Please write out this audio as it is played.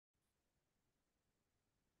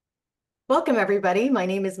Welcome, everybody. My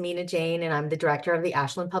name is Mina Jane, and I'm the director of the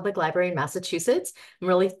Ashland Public Library in Massachusetts. I'm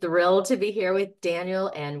really thrilled to be here with Daniel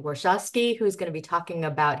and Warshawsky, who's going to be talking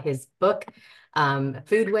about his book,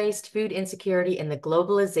 Food Waste, Food Insecurity, and the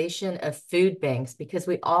Globalization of Food Banks, because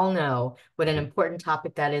we all know what an important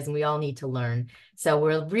topic that is, and we all need to learn. So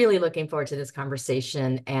we're really looking forward to this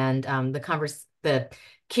conversation and the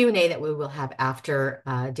Q&A that we will have after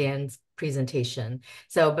Dan's presentation.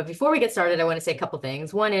 But before we get started, I want to say a couple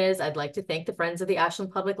things. One is I'd like to thank the Friends of the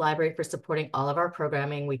Ashland Public Library for supporting all of our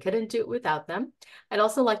programming. We couldn't do it without them. I'd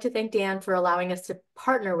also like to thank Dan for allowing us to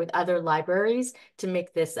partner with other libraries to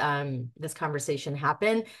make this conversation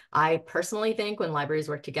happen. I personally think when libraries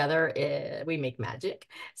work together, we make magic.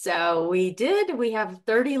 So we did. We have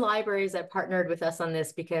 30 libraries that partnered with us on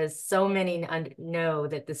this because so many know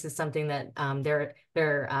that this is something that their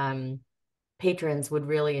patrons would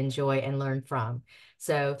really enjoy and learn from.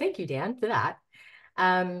 So thank you, Dan, for that.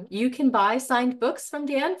 You can buy signed books from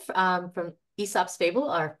Dan from Aesop's Fable,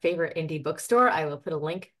 our favorite indie bookstore. I will put a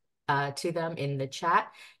link to them in the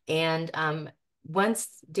chat. And once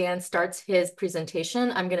Dan starts his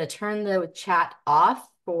presentation, I'm going to turn the chat off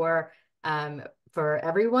for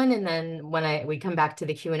everyone. And then when we come back to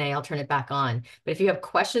the Q&A, I'll turn it back on. But if you have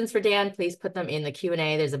questions for Dan, please put them in the Q&A.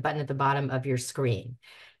 There's a button at the bottom of your screen.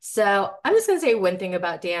 So I'm just going to say one thing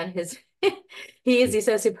about Dan. He is the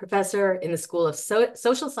associate professor in the School of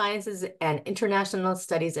Social Sciences and International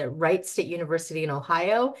Studies at Wright State University in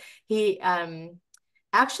Ohio. He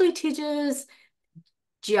actually teaches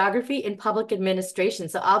geography and public administration.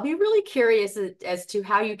 So I'll be really curious as to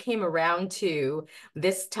how you came around to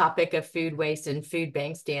this topic of food waste and food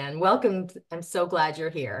banks, Dan. Welcome. I'm so glad you're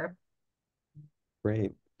here.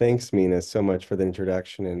 Great. Thanks, Mina, so much for the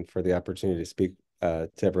introduction and for the opportunity to speak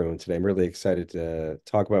to everyone today. I'm really excited to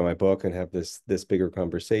talk about my book and have this bigger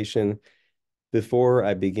conversation. Before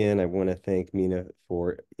I begin, I want to thank Mina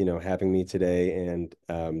for having me today, and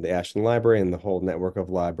the Ashland Library and the whole network of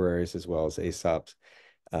libraries, as well as Aesop's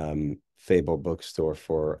Fable bookstore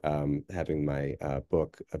for having my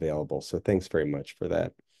book available. So thanks very much for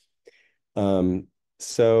that.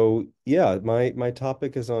 So yeah, my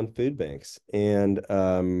topic is on food banks,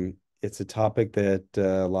 and it's a topic that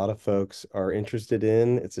a lot of folks are interested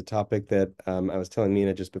in. It's a topic that I was telling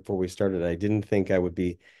Mina just before we started, I didn't think I would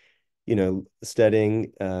be,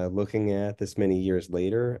 studying, looking at this many years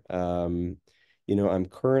later. I'm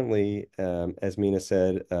currently, as Mina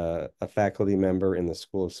said, a faculty member in the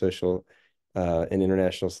School of Social and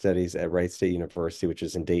International Studies at Wright State University, which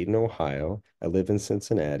is in Dayton, Ohio. I live in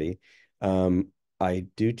Cincinnati. I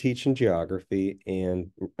do teach in geography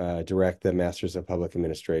and direct the Masters of Public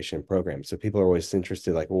Administration program. So people are always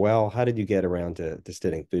interested, like, well, how did you get around to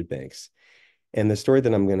studying food banks? And the story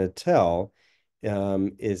that I'm going to tell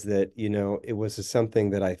is that, it was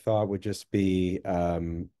something that I thought would just be,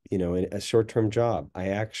 a short-term job. I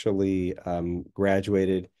actually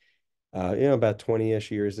graduated, about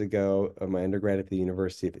 20-ish years ago of my undergrad at the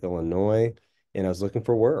University of Illinois. And I was looking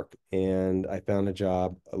for work, and I found a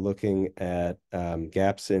job looking at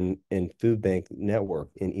gaps in food bank network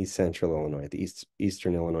in East Central Illinois, the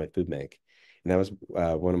Eastern Illinois Food Bank. And that was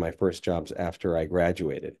one of my first jobs after I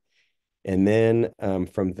graduated. And then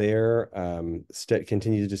from there,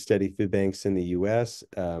 continued to study food banks in the U.S.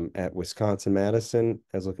 At Wisconsin-Madison.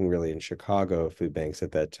 I was looking really in Chicago food banks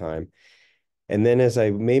at that time. And then as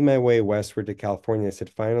I made my way westward to California, I said,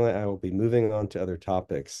 finally, I will be moving on to other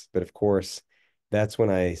topics. But of course, that's when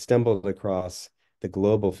I stumbled across the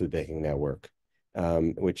Global Food Banking Network,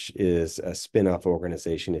 which is a spin-off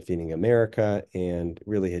organization of Feeding America, and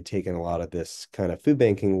really had taken a lot of this kind of food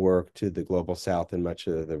banking work to the global south and much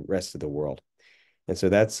of the rest of the world. And so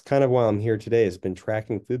that's kind of why I'm here today, has been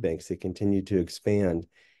tracking food banks that continue to expand.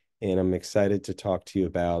 And I'm excited to talk to you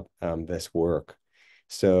about this work.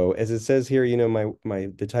 So as it says here,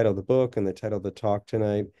 the title of the book and the title of the talk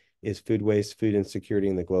tonight is Food Waste, Food Insecurity,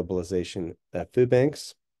 and the Globalization of Food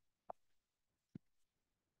Banks.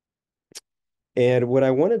 And what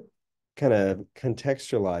I want to kind of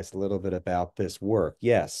contextualize a little bit about this work.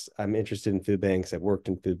 Yes, I'm interested in food banks. I've worked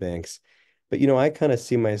in food banks, but, I kind of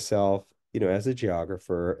see myself, as a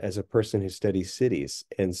geographer, as a person who studies cities.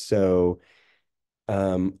 And so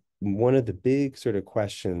one of the big sort of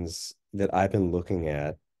questions that I've been looking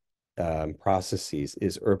at processes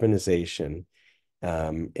is urbanization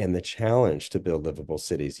and the challenge to build livable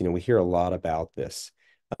cities. We hear a lot about this.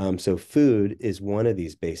 So food is one of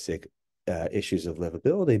these basic issues of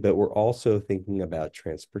livability, but we're also thinking about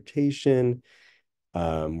transportation.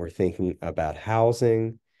 We're thinking about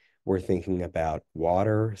housing. We're thinking about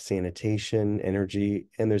water, sanitation, energy,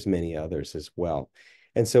 and there's many others as well.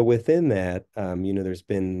 And so within that, there's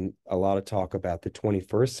been a lot of talk about the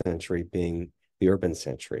 21st century being the urban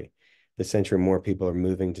century, the century more people are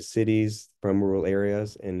moving to cities from rural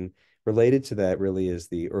areas. And related to that really is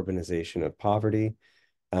the urbanization of poverty,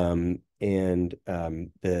 and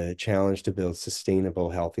the challenge to build sustainable,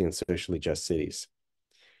 healthy, and socially just cities.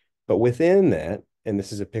 But within that, and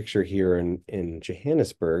this is a picture here in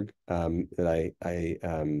Johannesburg, that I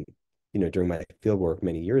during my field work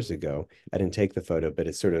many years ago. I didn't take the photo, but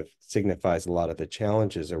it sort of signifies a lot of the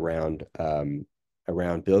challenges around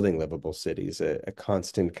building livable cities. A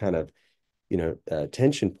constant kind of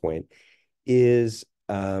tension point is,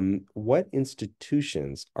 what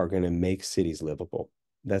institutions are going to make cities livable?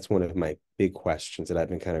 That's one of my big questions that I've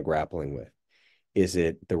been kind of grappling with. Is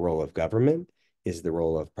it the role of government? Is it the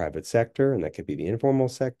role of private sector? And that could be the informal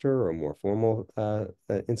sector or more formal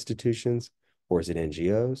institutions, or is it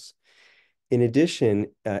NGOs? In addition,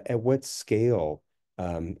 at what scale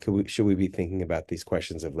should we be thinking about these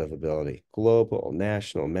questions of livability? Global,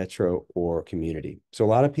 national, metro, or community? So a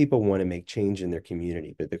lot of people want to make change in their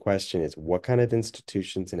community, but the question is, what kind of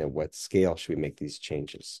institutions and at what scale should we make these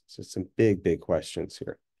changes? So some big, big questions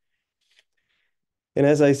here. And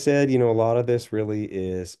as I said, a lot of this really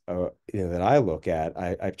is, that I look at,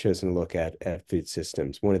 I've chosen to look at food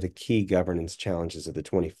systems. One of the key governance challenges of the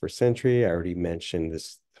 21st century, I already mentioned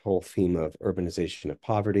this whole theme of urbanization of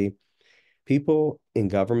poverty. People in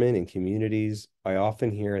government and communities, I often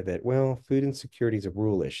hear that, well, food insecurity is a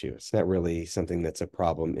rural issue. It's not really something that's a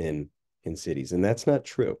problem in cities. And that's not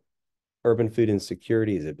true. Urban food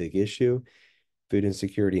insecurity is a big issue. Food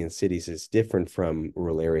insecurity in cities is different from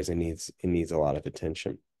rural areas and needs a lot of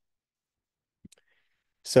attention.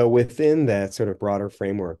 So within that sort of broader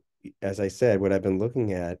framework, as I said, what I've been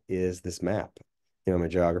looking at is this map. I'm a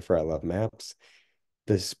geographer, I love maps.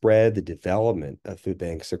 The spread, the development of food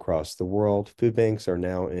banks across the world. Food banks are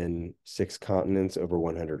now in 6 continents, over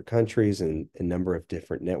 100 countries, and a number of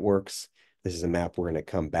different networks. This is a map we're going to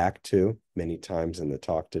come back to many times in the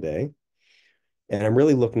talk today. And I'm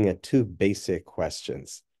really looking at 2 basic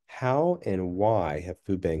questions. How and why have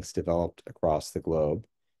food banks developed across the globe?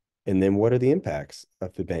 And then what are the impacts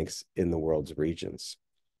of food banks in the world's regions?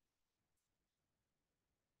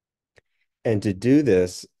 And to do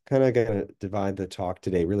this, kind of going to divide the talk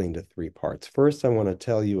today really into 3 parts. First, I want to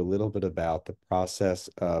tell you a little bit about the process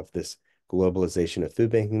of this globalization of food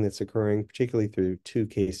banking that's occurring, particularly through 2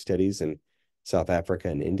 case studies in South Africa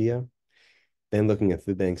and India. Then looking at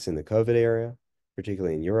food banks in the COVID era,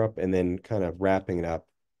 particularly in Europe, and then kind of wrapping it up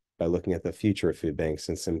by looking at the future of food banks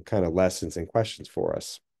and some kind of lessons and questions for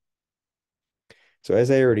us. So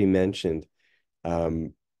as I already mentioned,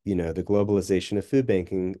 the globalization of food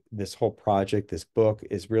banking, this whole project, this book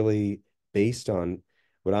is really based on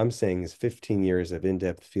what I'm saying is 15 years of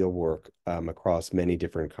in-depth field work across many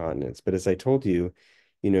different continents. But as I told you,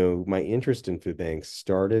 my interest in food banks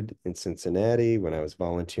started in Cincinnati when I was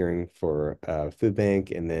volunteering for a food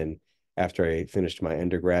bank. And then after I finished my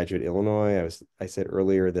undergraduate at Illinois, I said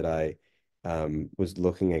earlier that I was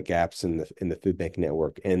looking at gaps in the food bank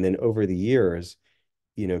network. And then over the years,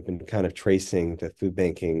 been kind of tracing the food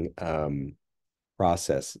banking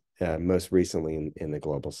process, most recently in the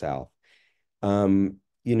Global South.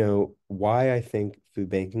 Why I think food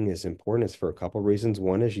banking is important is for a couple of reasons.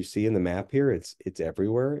 One, as you see in the map here, it's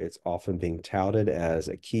everywhere. It's often being touted as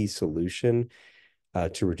a key solution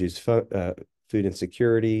to reduce food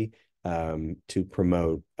insecurity, to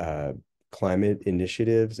promote climate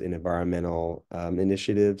initiatives and environmental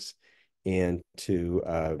initiatives, and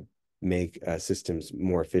to make systems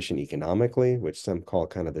more efficient economically, which some call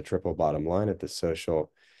kind of the triple bottom line of the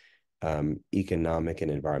social, economic, and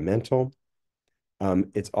environmental.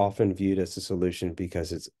 It's often viewed as a solution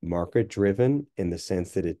because it's market driven in the sense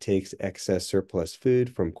that it takes excess surplus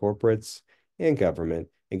food from corporates and government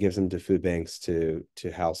and gives them to food banks to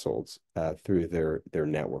households through their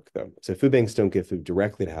network, though. So food banks don't give food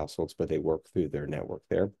directly to households, but they work through their network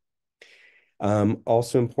there.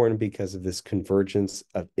 Also important because of this convergence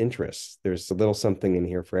of interests. There's a little something in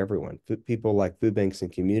here for everyone. People like food banks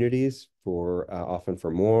and communities for often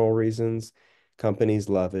for moral reasons. Companies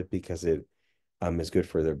love it because it is good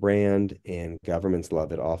for their brand, and governments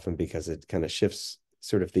love it often because it kind of shifts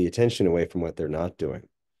sort of the attention away from what they're not doing.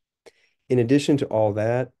 In addition to all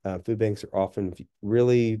that, food banks are often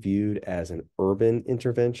really viewed as an urban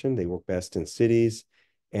intervention. They work best in cities,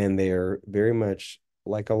 and they are very much,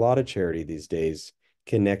 like a lot of charity these days,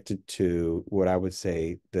 connected to what I would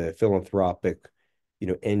say the philanthropic,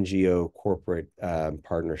 NGO corporate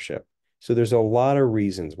partnership. So there's a lot of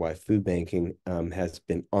reasons why food banking has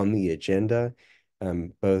been on the agenda,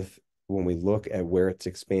 both when we look at where it's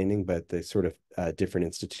expanding, but the sort of different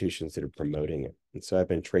institutions that are promoting it. And so I've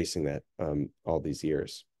been tracing that all these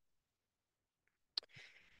years.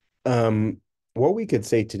 What we could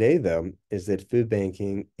say today, though, is that food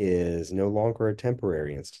banking is no longer a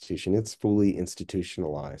temporary institution. It's fully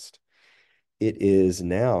institutionalized. It is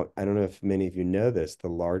now, I don't know if many of you know this, the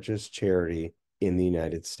largest charity in the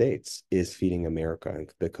United States is Feeding America. In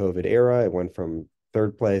the COVID era, it went from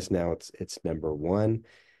third place, now it's number one.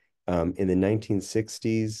 In the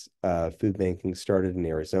 1960s, food banking started in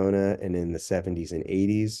Arizona, and in the 70s and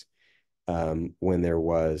 80s, when there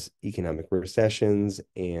was economic recessions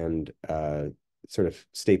and sort of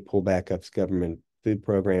state pullback of government food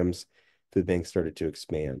programs, food banks started to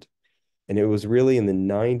expand. And it was really in the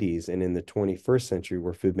 90s and in the 21st century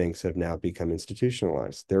where food banks have now become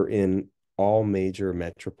institutionalized. They're in all major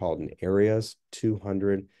metropolitan areas,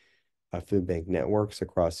 200 food bank networks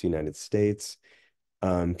across the United States,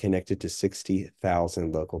 connected to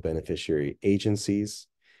 60,000 local beneficiary agencies.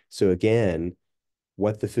 So again,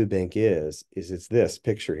 what the food bank is it's this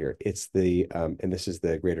picture here. It's the, and this is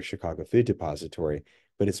the Greater Chicago Food Depository,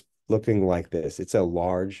 but it's looking like this. It's a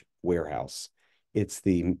large warehouse. It's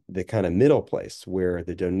the kind of middle place where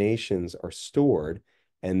the donations are stored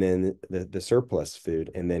and then the surplus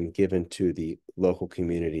food and then given to the local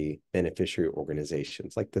community beneficiary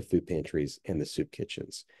organizations like the food pantries and the soup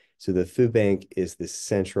kitchens. So the food bank is this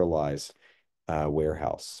centralized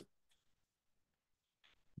warehouse.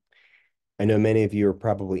 I know many of you are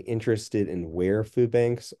probably interested in where food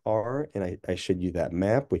banks are, and I showed you that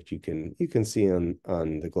map, which you can see on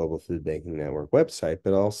the Global Food Banking Network website,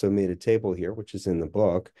 but I also made a table here, which is in the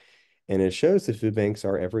book, and it shows that food banks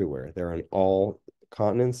are everywhere. They're on all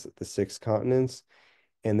continents, the 6 continents,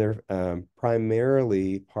 and they're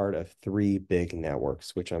primarily part of 3 big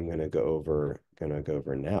networks, which I'm going to go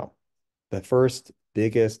over now. The first,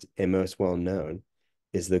 biggest, and most well-known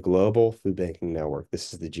is the Global Food Banking Network.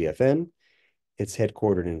 This is the GFN. It's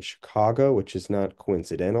headquartered in Chicago, which is not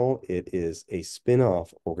coincidental. It is a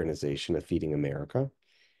spin-off organization of Feeding America.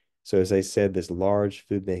 So as I said, this large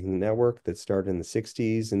food banking network that started in the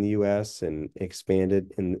 60s in the US and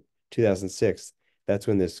expanded in 2006, that's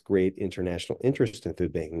when this great international interest in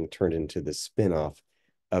food banking turned into the spin-off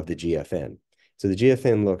of the GFN. So the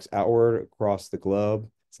GFN looks outward across the globe.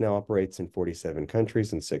 It now operates in 47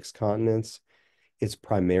 countries and 6 continents. It's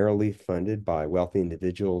primarily funded by wealthy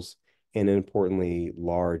individuals and importantly,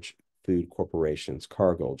 large food corporations,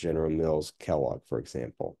 Cargill, General Mills, Kellogg, for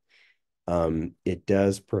example. It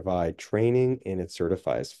does provide training and it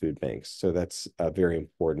certifies food banks. So that's very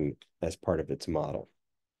important as part of its model.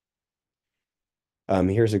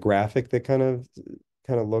 Here's a graphic that kind of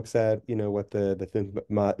looks at, what the food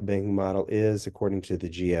banking model is according to the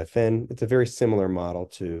GFN. It's a very similar model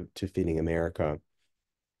to Feeding America.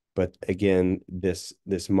 But again, this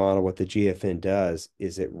model, what the GFN does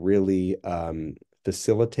is it really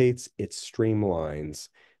facilitates, it streamlines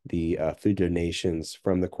the food donations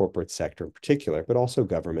from the corporate sector in particular, but also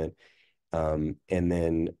government, and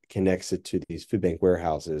then connects it to these food bank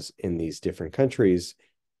warehouses in these different countries,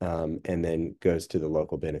 and then goes to the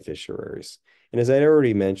local beneficiaries. And as I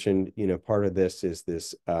already mentioned, part of this is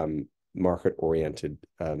this market-oriented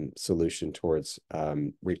solution towards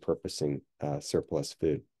repurposing surplus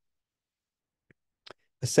food.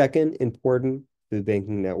 A second important food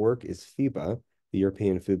banking network is FEBA, the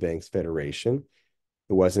European Food Banks Federation.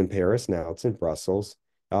 It was in Paris, now it's in Brussels.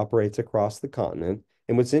 It operates across the continent.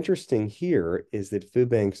 And what's interesting here is that food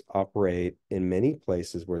banks operate in many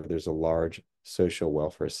places where there's a large social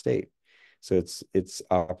welfare state. So it's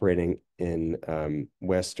operating in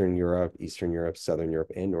Western Europe, Eastern Europe, Southern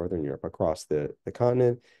Europe, and Northern Europe across the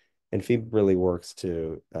continent. And FEBA really works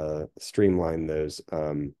to streamline those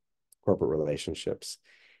corporate relationships.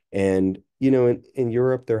 And, in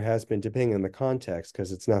Europe, there has been, depending on the context,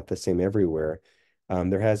 because it's not the same everywhere,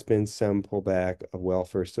 there has been some pullback of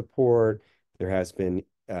welfare support. There has been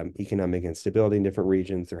economic instability in different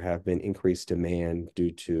regions. There have been increased demand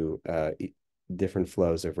due to different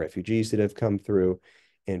flows of refugees that have come through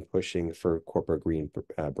and pushing for corporate green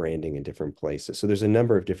branding in different places. So there's a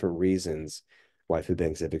number of different reasons why food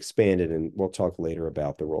banks have expanded, and we'll talk later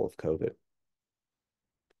about the role of COVID.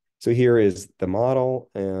 So here is the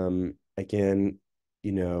model. Again,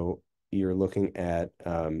 you're looking at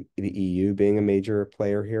the EU being a major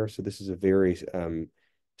player here. So this is a very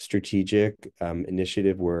strategic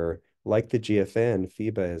initiative where, like the GFN,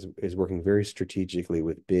 FEBA is working very strategically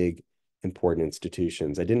with big, important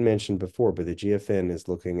institutions. I didn't mention before, but the GFN is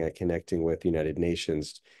looking at connecting with the United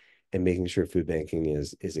Nations and making sure food banking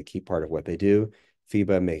is a key part of what they do.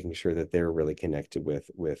 FEBA making sure that they're really connected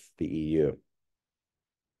with the EU.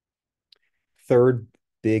 third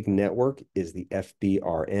big network is the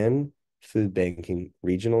FBRN, Food Banking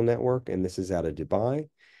Regional Network, and this is out of Dubai.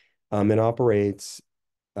 It operates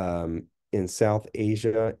in South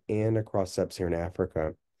Asia and across sub-Saharan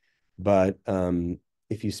Africa. But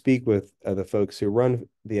if you speak with the folks who run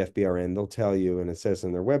the FBRN, they'll tell you, and it says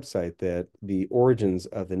on their website, that the origins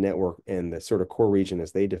of the network and the sort of core region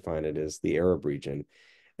as they define it is the Arab region.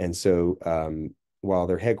 And so while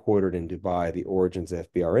they're headquartered in Dubai, the origins of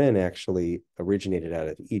FBRN actually originated out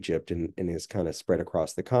of Egypt and is kind of spread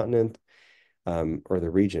across the continent or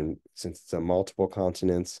the region, since it's on multiple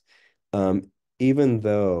continents. Even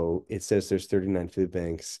though it says there's 39 food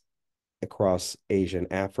banks across Asia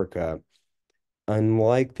and Africa,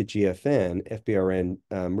 unlike the GFN, FBRN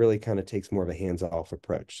really kind of takes more of a hands-off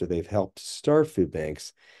approach. So they've helped start food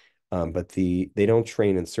banks, but they don't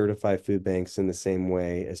train and certify food banks in the same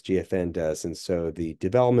way as GFN does. And so the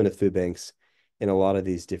development of food banks in a lot of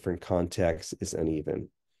these different contexts is uneven.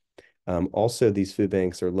 Also, these food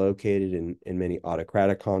banks are located in many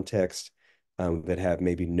autocratic contexts that have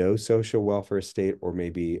maybe no social welfare state, or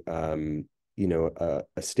maybe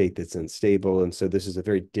a state that's unstable. And so this is a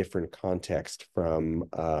very different context from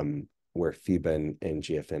where FIBA and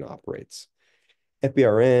GFN operates.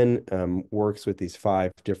 FBRN works with these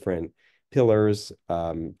 5 different pillars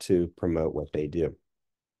to promote what they do.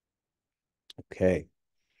 Okay,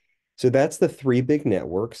 so that's the 3 big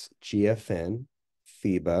networks: GFN,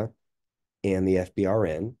 FIBA, and the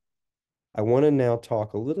FBRN. I want to now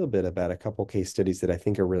talk a little bit about a couple case studies that I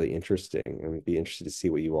think are really interesting, and would be interested to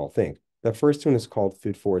see what you all think. The first one is called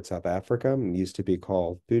Food Forward South Africa. It used to be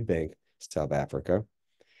called Food Bank South Africa.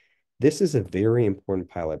 This is a very important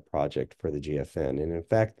pilot project for the GFN. And in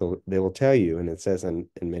fact, they will tell you, and it says in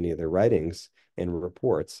many of their writings and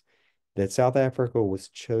reports, that South Africa was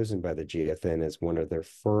chosen by the GFN as one of their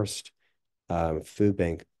first food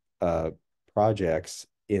bank projects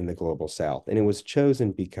in the Global South. And it was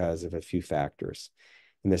chosen because of a few factors.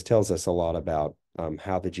 And this tells us a lot about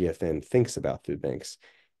how the GFN thinks about food banks.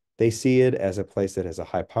 They see it as a place that has a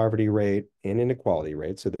high poverty rate and inequality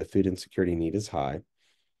rate, so the food insecurity need is high.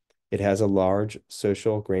 It has a large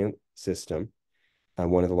social grant system,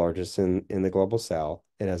 one of the largest in the Global South.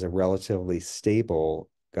 It has a relatively stable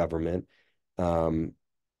government and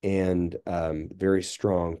very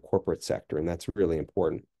strong corporate sector, and that's really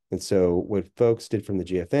important. And so what folks did from the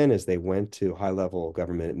GFN is they went to high-level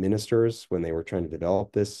government ministers when they were trying to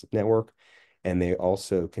develop this network, and they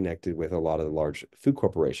also connected with a lot of the large food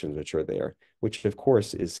corporations which are there, which of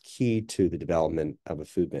course is key to the development of a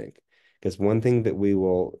food bank. Because one thing that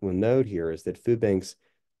we'll note here is that food banks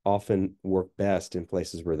often work best in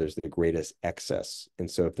places where there's the greatest excess.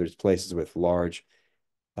 And so if there's places with large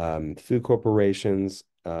food corporations,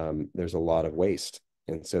 there's a lot of waste.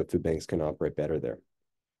 And so food banks can operate better there.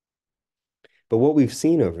 But what we've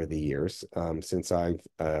seen over the years, since I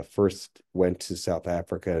first went to South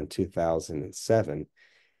Africa in 2007,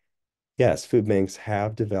 yes, food banks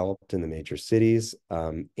have developed in the major cities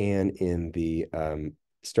and in the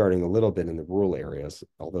starting a little bit in the rural areas,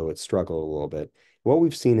 although it's struggled a little bit. What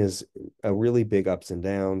we've seen is a really big ups and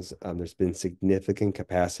downs. There's been significant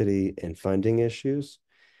capacity and funding issues.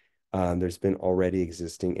 There's been already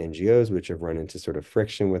existing NGOs which have run into sort of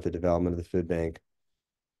friction with the development of the food bank.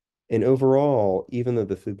 And overall, even though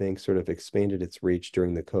the food bank sort of expanded its reach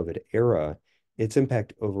during the COVID era, its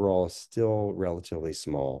impact overall is still relatively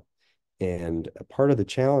small. And a part of the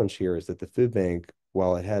challenge here is that the food bank,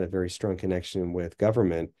 while it had a very strong connection with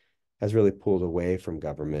government, has really pulled away from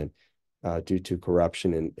government due to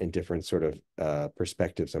corruption and different sort of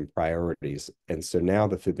perspectives and priorities. And so now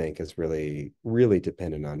the food bank is really, really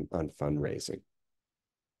dependent on fundraising.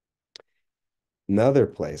 Another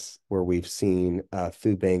place where we've seen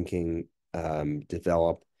food banking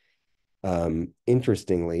develop,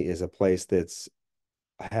 interestingly, is a place that's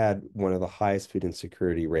had one of the highest food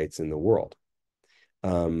insecurity rates in the world.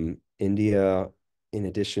 India, in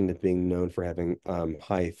addition to being known for having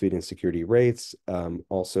high food insecurity rates,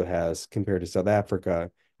 also has, compared to South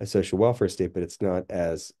Africa, a social welfare state, but it's not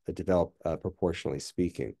as developed proportionally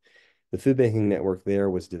speaking. The food banking network there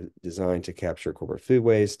was designed to capture corporate food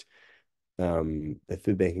waste. The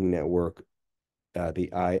food banking network, the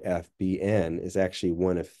IFBN, is actually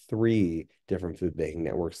one of 3 different food banking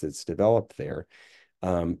networks that's developed there.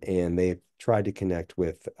 And they've tried to connect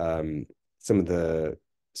with some of the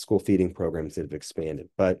school feeding programs that have expanded.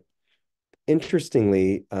 But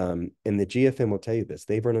interestingly, and the GFN will tell you this,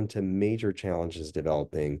 they've run into major challenges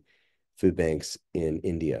developing food banks in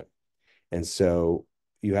India. And so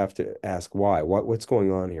you have to ask why. What's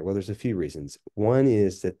going on here? Well, there's a few reasons. One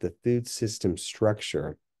is that the food system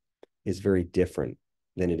structure is very different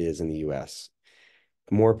than it is in the US.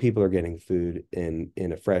 more people are getting food in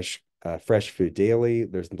a fresh food daily.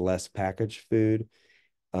 There's less packaged food.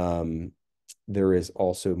 Um, there is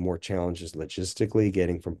also more challenges logistically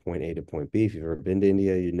getting from point A to point B. If you've ever been to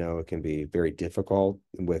India, you know it can be very difficult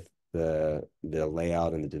with the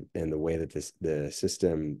layout and the way that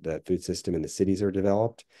the food system in the cities are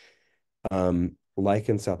developed. Like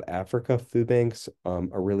in South Africa, food banks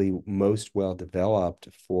are really most well developed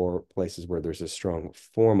for places where there's a strong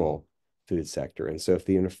formal food sector. And so if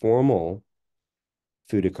the informal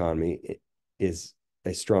food economy is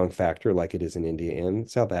a strong factor like it is in India and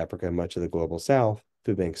South Africa and much of the global South,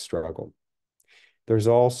 food banks struggle. There's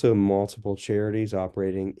also multiple charities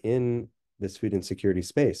operating in this food insecurity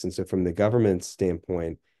space. And so from the government's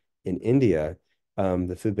standpoint in India,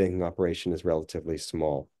 the food banking operation is relatively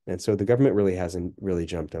small. And so the government really hasn't really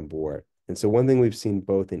jumped on board. And so one thing we've seen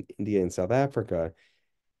both in India and South Africa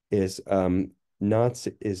is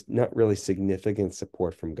not really significant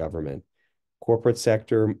support from government. Corporate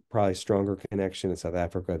sector, probably stronger connection in South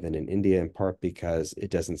Africa than in India, in part because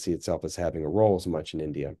it doesn't see itself as having a role as much in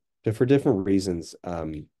India. But for different reasons,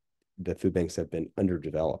 the food banks have been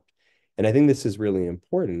underdeveloped. And I think this is really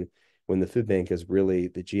important when the food bank is really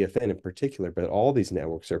the GFN in particular, but all these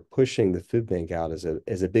networks are pushing the food bank out as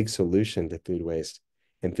a big solution to food waste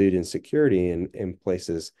and food insecurity in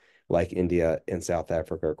places like India and South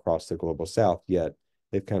Africa across the global South, yet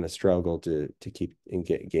they've kind of struggled to keep and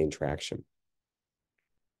gain traction.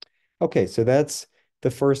 Okay, so that's the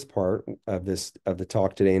first part of the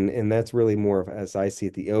talk today, and that's really more of, as I see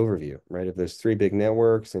it, the overview, right? Of those three big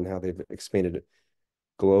networks and how they've expanded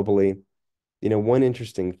globally. One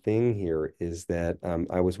interesting thing here is that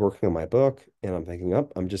I was working on my book and I'm thinking, oh,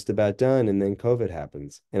 I'm just about done, and then COVID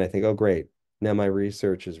happens, and I think, oh, great, now my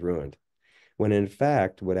research is ruined. When in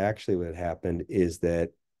fact, what happened is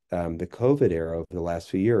that the COVID era over the last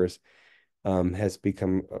few years has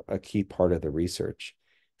become a key part of the research.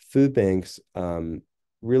 Food banks,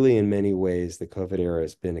 really in many ways, the COVID era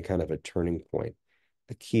has been a kind of a turning point,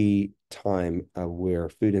 a key time where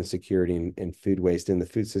food insecurity and food waste in the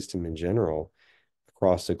food system in general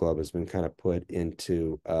across the globe has been kind of put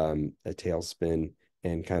into a tailspin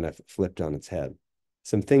and kind of flipped on its head.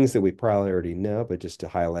 Some things that we probably already know, but just to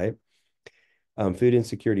highlight, food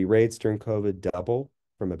insecurity rates during COVID doubled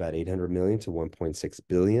from about 800 million to 1.6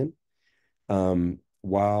 billion.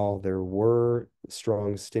 While there were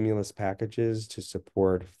strong stimulus packages to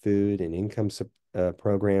support food and income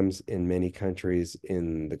programs in many countries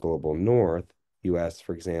in the global north, US,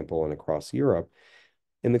 for example, and across Europe,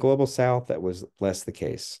 in the global south, that was less the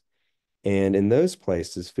case. And in those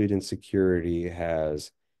places, food insecurity has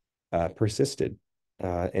persisted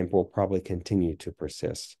and will probably continue to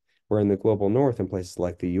persist. Where in the global north, in places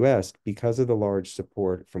like the US, because of the large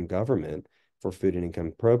support from government for food and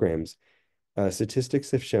income programs,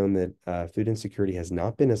 statistics have shown that food insecurity has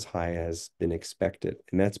not been as high as been expected.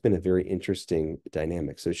 And that's been a very interesting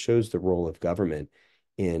dynamic. So it shows the role of government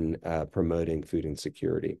in promoting food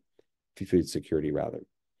security rather.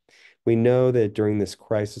 We know that during this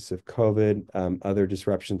crisis of COVID, other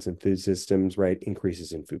disruptions in food systems, right,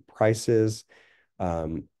 increases in food prices,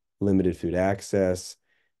 limited food access,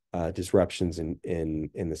 disruptions in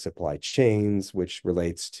the supply chains, which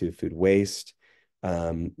relates to food waste.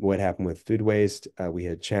 What happened with food waste? We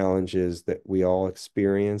had challenges that we all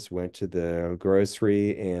experienced, went to the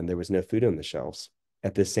grocery and there was no food on the shelves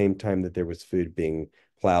at the same time that there was food being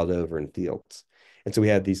plowed over in fields. And so we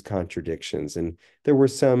had these contradictions, and there were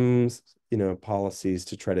some, policies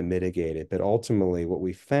to try to mitigate it. But ultimately, what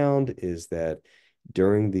we found is that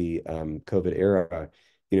during the COVID era,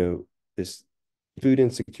 this food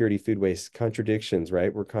insecurity, food waste contradictions,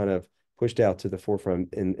 right, were kind of pushed out to the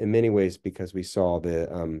forefront in many ways because we saw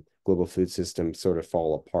the global food system sort of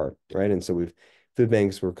fall apart, right? And so food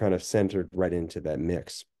banks were kind of centered right into that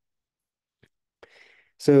mix.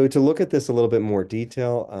 So to look at this a little bit more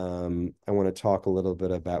detail, I want to talk a little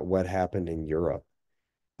bit about what happened in Europe.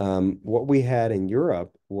 What we had in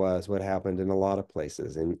Europe was what happened in a lot of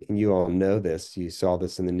places. And you all know this. You saw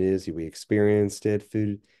this in the news. We experienced it.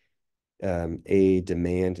 Food aid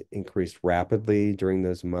demand increased rapidly during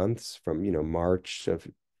those months from, March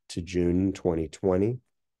to June 2020.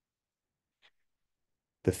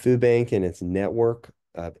 The food bank and its network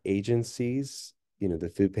of agencies,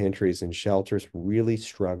 the food pantries and shelters really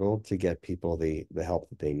struggled to get people the help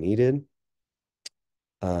that they needed.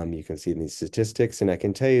 You can see in these statistics, and I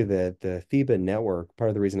can tell you that the FEBA network, part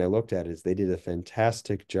of the reason I looked at it is they did a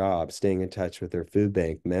fantastic job staying in touch with their food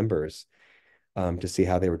bank members to see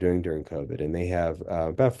how they were doing during COVID. And they have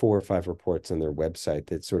about 4 or 5 reports on their website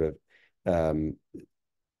that sort of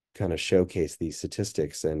kind of showcase these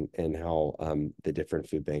statistics and how the different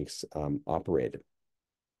food banks operated.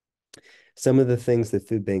 Some of the things that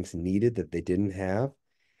food banks needed that they didn't have.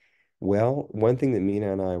 Well, one thing that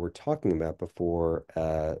Mina and I were talking about before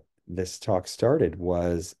this talk started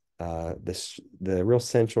was the real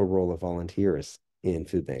central role of volunteers in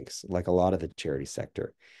food banks, like a lot of the charity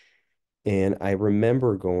sector. And I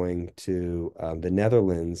remember going to the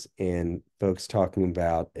Netherlands and folks talking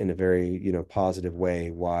about in a very, positive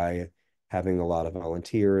way why having a lot of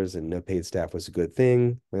volunteers and no paid staff was a good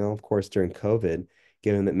thing. Well, of course, during COVID,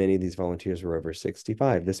 given that many of these volunteers were over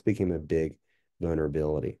 65, this became a big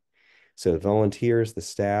vulnerability. So volunteers, the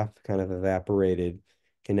staff kind of evaporated.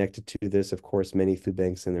 Connected to this, of course, many food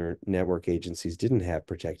banks and their network agencies didn't have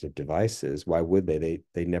protective devices. Why would they?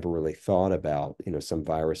 They never really thought about, some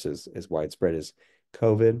viruses as widespread as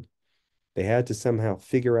COVID. They had to somehow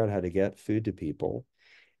figure out how to get food to people.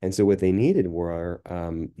 And so what they needed were,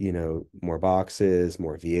 more boxes,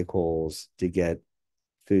 more vehicles to get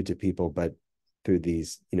food to people, but through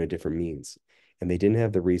these, different means. And they didn't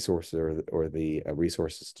have the resources or the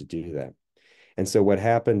resources to do that. And so what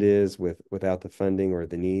happened is without the funding or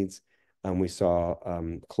the needs, we saw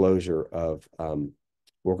closure of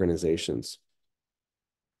organizations.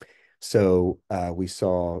 So we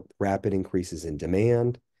saw rapid increases in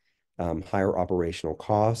demand, higher operational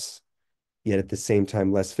costs, yet at the same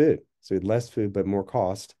time, less food. So we had less food, but more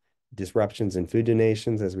cost, disruptions in food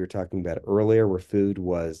donations, as we were talking about earlier, where food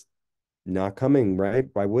was not coming, right?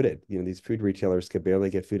 Why would it? These food retailers could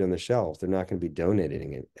barely get food on the shelves. They're not going to be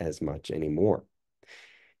donating it as much anymore.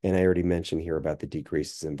 And I already mentioned here about the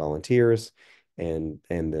decreases in volunteers and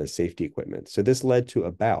the safety equipment. So this led to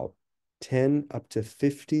about 10 up to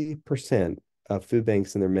 50% of food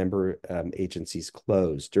banks and their member agencies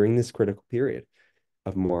closed during this critical period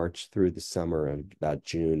of March through the summer of about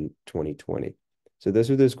June 2020. So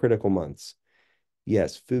those are those critical months.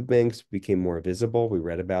 Yes, food banks became more visible. We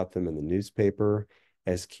read about them in the newspaper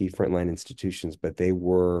as key frontline institutions, but they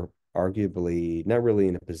were arguably not really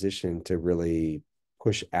in a position to really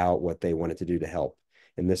push out what they wanted to do to help.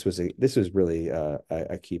 And this was really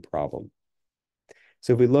a key problem.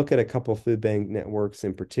 So if we look at a couple of food bank networks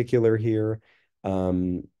in particular here,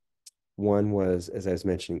 one was, as I was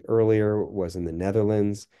mentioning earlier, was in the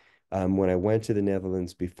Netherlands. When I went to the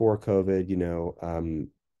Netherlands before COVID,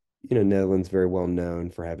 Netherlands very well known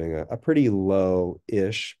for having a pretty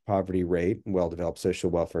low-ish poverty rate, well-developed social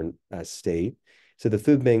welfare state. So the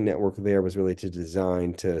food bank network there was really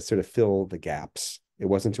designed to sort of fill the gaps. It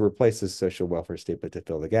wasn't to replace the social welfare state, but to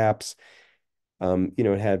fill the gaps.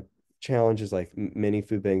 It had challenges like many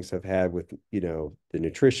food banks have had with, the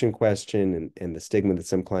nutrition question and the stigma that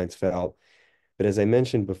some clients felt. But as I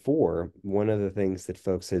mentioned before, one of the things that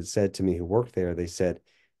folks had said to me who worked there, they said,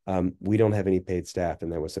 we don't have any paid staff.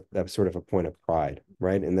 And that was sort of a point of pride,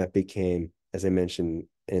 right? And that became, as I mentioned,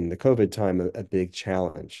 in the COVID time, a big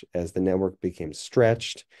challenge as the network became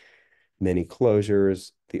stretched, many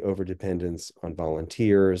closures, the overdependence on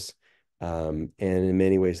volunteers. And in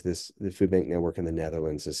many ways, the food bank network in the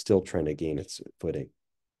Netherlands is still trying to gain its footing.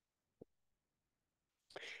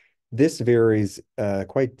 This varies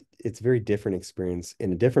it's a very different experience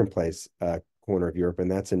in a different place, corner of Europe,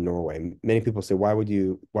 and that's in Norway. Many people say, why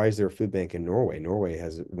is there a food bank in Norway? Norway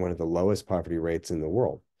has one of the lowest poverty rates in the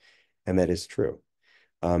world. And that is true.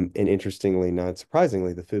 And interestingly, not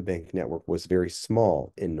surprisingly, the food bank network was very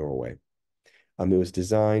small in Norway. It was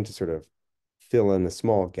designed to sort of fill in a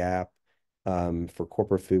small gap for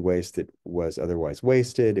corporate food waste that was otherwise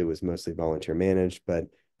wasted. It was mostly volunteer managed, but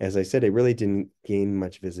as I said, it really didn't gain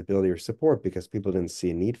much visibility or support because people didn't see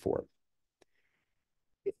a need for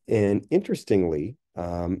it. And interestingly,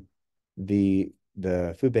 the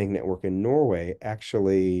food bank network in Norway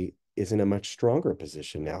actually is in a much stronger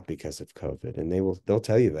position now because of COVID, and they'll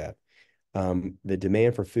tell you that. The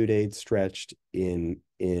demand for food aid stretched in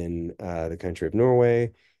the country of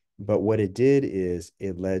Norway, but what it did is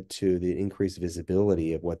it led to the increased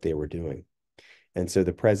visibility of what they were doing. And so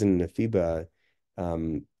the president of FIBA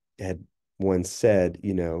had once said,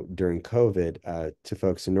 during COVID to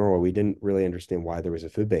folks in Norway, we didn't really understand why there was a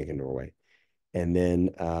food bank in Norway. And then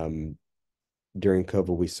during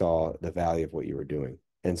COVID, we saw the value of what you were doing.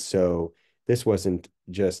 And so this wasn't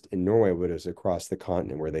just in Norway, but it was across the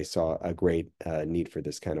continent where they saw a great need for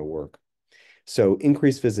this kind of work. So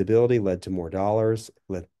increased visibility led to more dollars,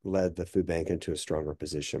 led the food bank into a stronger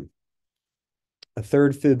position. A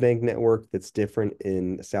third food bank network that's different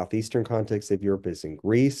in the southeastern context of Europe is in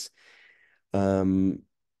Greece. A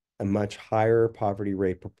much higher poverty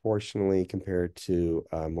rate proportionally compared to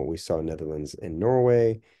what we saw in Netherlands and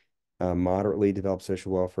Norway. Moderately developed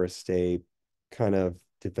social welfare state, kind of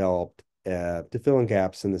developed to fill in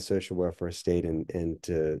gaps in the social welfare state and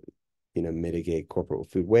to, mitigate corporate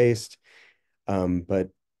food waste. But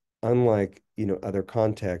unlike, other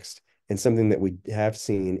contexts, and something that we have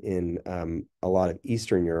seen in a lot of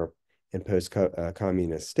Eastern Europe and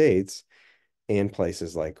post-communist states and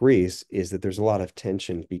places like Greece, is that there's a lot of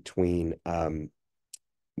tension between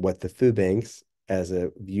what the food banks,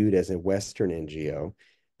 viewed as a Western NGO,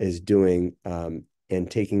 is doing,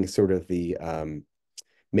 and taking sort of the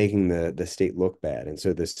making the state look bad. And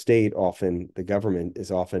so the government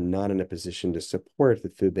is often not in a position to support the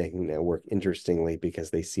food banking network, interestingly,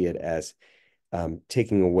 because they see it as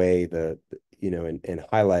taking away and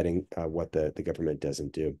highlighting what the government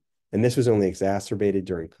doesn't do. And this was only exacerbated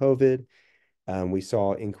during COVID. We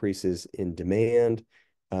saw increases in demand.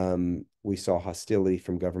 We saw hostility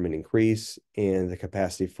from government increase and the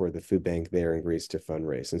capacity for the food bank there in Greece to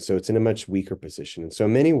fundraise. And so it's in a much weaker position. And so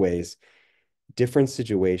in many ways, different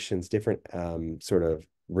situations, different sort of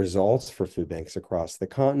results for food banks across the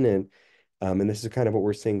continent. And this is kind of what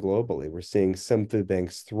we're seeing globally. We're seeing some food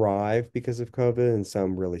banks thrive because of COVID and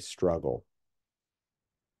some really struggle.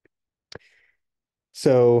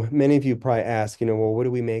 So many of you probably ask, well, what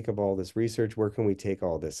do we make of all this research? Where can we take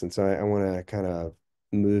all this? And so I want to kind of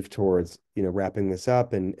move towards, wrapping this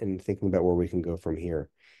up and thinking about where we can go from here.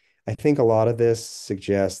 I think a lot of this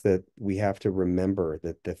suggests that we have to remember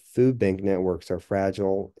that the food bank networks are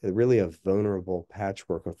fragile, really a vulnerable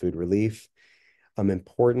patchwork of food relief.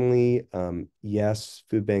 Importantly, yes,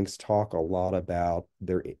 food banks talk a lot about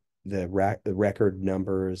the record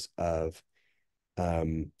numbers of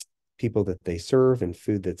people that they serve and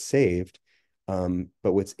food that's saved. But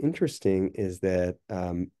what's interesting is that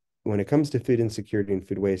when it comes to food insecurity and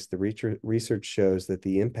food waste, the research shows that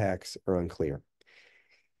the impacts are unclear.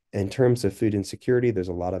 In terms of food insecurity, there's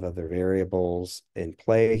a lot of other variables in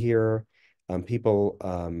play here. People,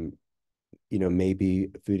 may be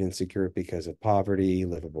food insecure because of poverty,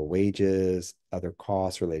 livable wages, other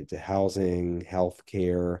costs related to housing,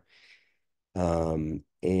 healthcare.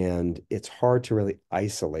 And it's hard to really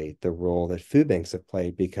isolate the role that food banks have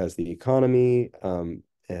played because the economy,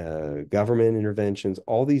 government interventions,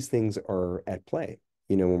 all these things are at play,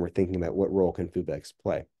 when we're thinking about what role can food banks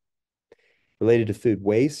play. Related to food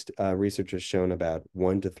waste, research has shown about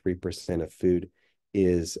 1 to 3% of food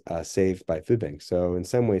is saved by food banks. So in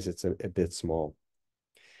some ways, it's a bit small.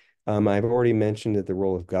 I've already mentioned that the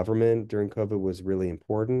role of government during COVID was really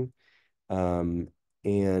important. What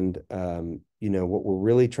we're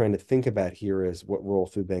really trying to think about here is what role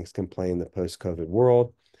food banks can play in the post-COVID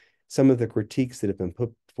world. Some of the critiques that have been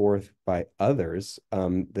put forth by others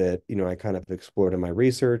that, I kind of explored in my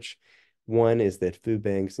research. One is that food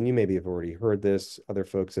banks, and you maybe have already heard this, other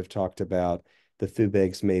folks have talked about the food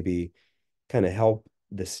banks maybe kind of help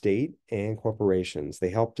the state and corporations. They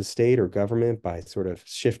help the state or government by sort of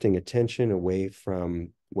shifting attention away from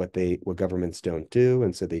what governments don't do.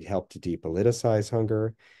 And so they help to depoliticize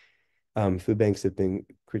hunger. Food banks have been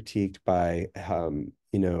critiqued by,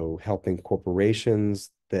 helping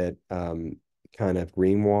corporations that kind of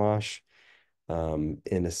greenwash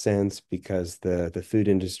in a sense, because the food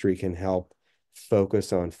industry can help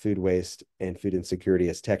focus on food waste and food insecurity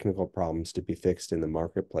as technical problems to be fixed in the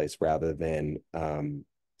marketplace rather than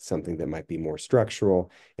something that might be more structural.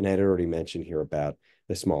 And I had already mentioned here about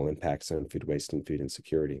the small impacts on food waste and food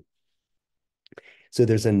insecurity. So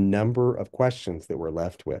there's a number of questions that we're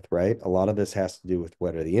left with, right? A lot of this has to do with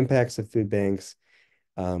what are the impacts of food banks?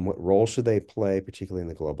 What role should they play, particularly in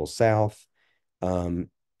the global South?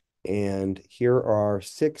 And here are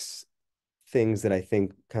 6 things that I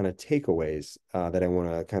think kind of takeaways that I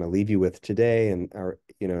want to kind of leave you with today, and are,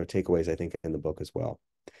 takeaways I think in the book as well.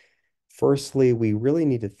 Firstly, we really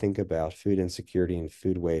need to think about food insecurity and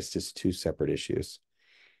food waste as 2 separate issues.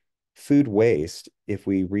 Food waste, if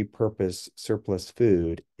we repurpose surplus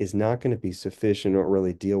food, is not going to be sufficient or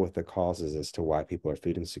really deal with the causes as to why people are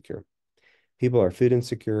food insecure. People are food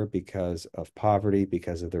insecure because of poverty,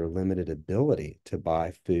 because of their limited ability to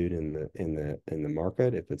buy food in the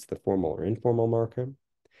market, if it's the formal or informal market.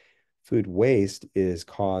 Food waste is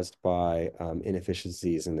caused by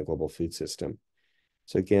inefficiencies in the global food system.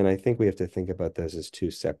 So again, I think we have to think about those as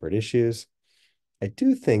 2 separate issues. I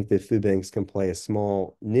do think that food banks can play a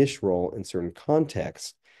small niche role in certain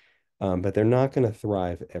contexts, but they're not going to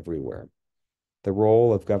thrive everywhere. The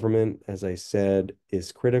role of government, as I said,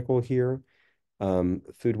 is critical here.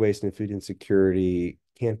 Food waste and food insecurity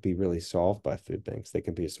can't be really solved by food banks. They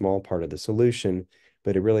can be a small part of the solution,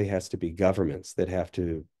 but it really has to be governments that have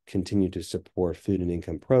to continue to support food and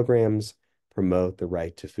income programs, promote the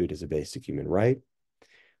right to food as a basic human right.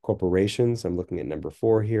 Corporations, I'm looking at number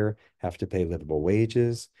 4 here, have to pay livable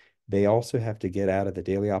wages. They also have to get out of the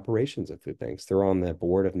daily operations of food banks. They're on the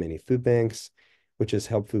board of many food banks, which has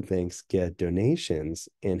helped food banks get donations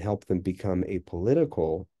and help them become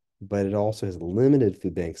apolitical, but it also has limited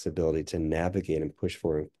food banks' ability to navigate and push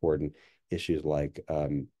for important issues like,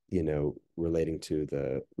 relating to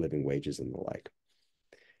the living wages and the like.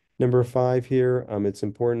 Number 5 here, it's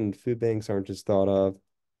important food banks aren't just thought of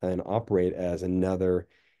and operate as another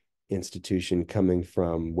institution coming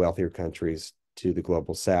from wealthier countries to the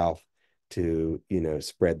global south to,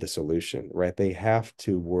 spread the solution, right? They have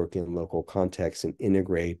to work in local contexts and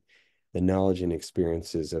integrate the knowledge and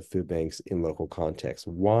experiences of food banks in local contexts.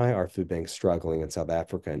 Why are food banks struggling in South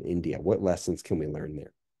Africa and India? What lessons can we learn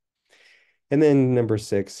there? And then number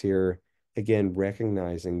 6 here, again,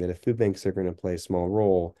 recognizing that if food banks are going to play a small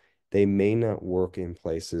role, they may not work in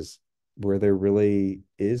places where there really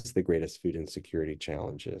is the greatest food insecurity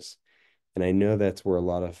challenges. And I know that's where a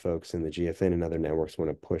lot of folks in the GFN and other networks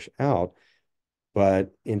want to push out,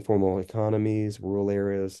 but informal economies, rural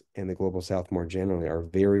areas, and the global south more generally are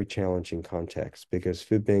very challenging contexts because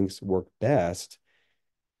food banks work best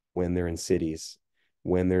when they're in cities,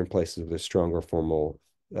 when they're in places with stronger formal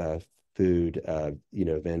food,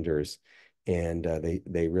 vendors, and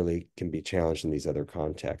they really can be challenged in these other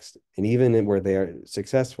contexts. And even where they are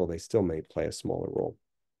successful, they still may play a smaller role.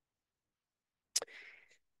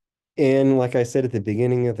 And like I said at the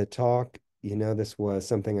beginning of the talk, this was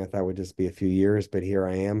something I thought would just be a few years, but here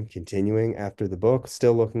I am continuing after the book,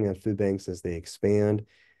 still looking at food banks as they expand.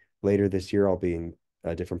 Later this year, I'll be in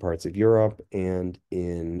different parts of Europe and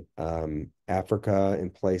in Africa, in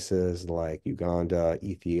places like Uganda,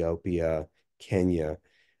 Ethiopia, Kenya.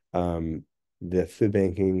 The food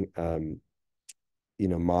banking,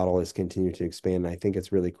 model is continuing to expand. And I think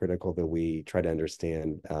it's really critical that we try to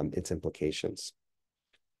understand its implications.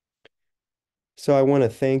 So I want to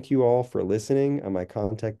thank you all for listening. My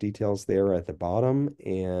contact details there at the bottom,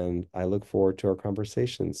 and I look forward to our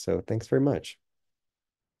conversation. So thanks very much.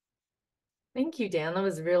 Thank you, Dan. That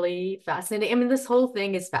was really fascinating. I mean, this whole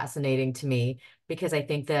thing is fascinating to me because I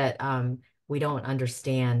think that we don't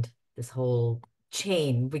understand this whole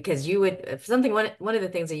chain because you would one of the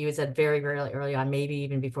things that you had said very, very early on, maybe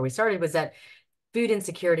even before we started, was that food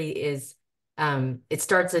insecurity is it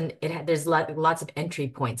starts in there's lots of entry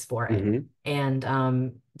points for it. Mm-hmm.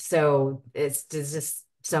 And so there's just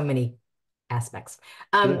so many aspects.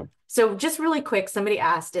 Yeah. So just really quick, somebody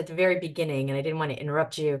asked at the very beginning, and I didn't want to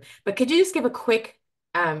interrupt you, but could you just give a quick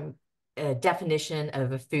definition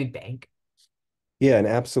of a food bank? Yeah, and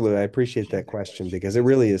absolutely. I appreciate that question because it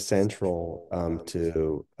really is central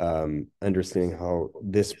to understanding how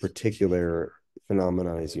this particular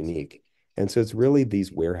phenomenon is unique. And so it's really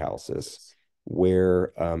these warehouses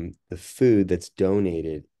where the food that's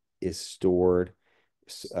donated is stored,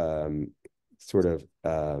 sort of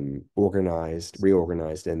organized,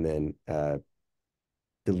 reorganized, and then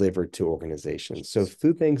delivered to organizations. So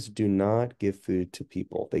food banks do not give food to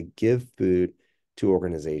people. They give food to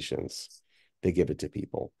organizations. They give it to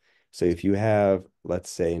people. So if you have,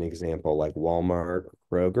 let's say, an example like Walmart or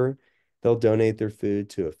Kroger, they'll donate their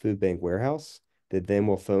food to a food bank warehouse that then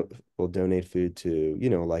will donate food to,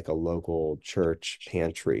 like a local church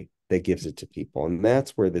pantry that gives it to people. And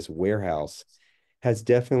that's where this warehouse has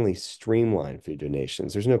definitely streamlined food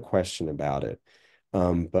donations. There's no question about it.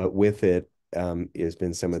 But with it, has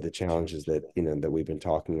been some of the challenges that that we've been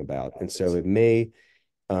talking about, and so it may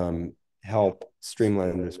help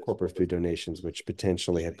streamline those corporate food donations, which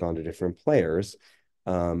potentially have gone to different players.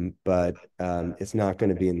 But it's not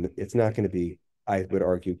going to be it's not going to be, I would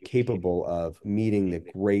argue, capable of meeting the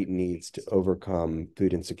great needs to overcome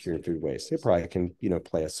food insecurity and food waste. It probably can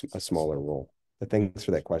play a smaller role. But thanks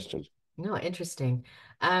for that question. No, interesting.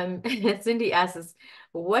 Cindy asks,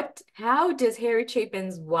 how does Harry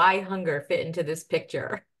Chapin's Why Hunger fit into this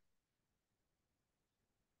picture?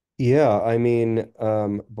 Yeah, I mean,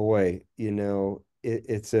 boy,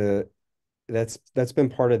 it's that's been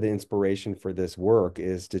part of the inspiration for this work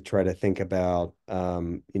is to try to think about,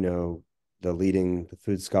 the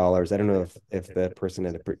food scholars. I don't know if that person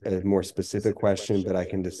had a more specific question, but I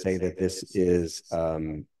can just say that this is,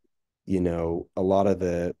 a lot of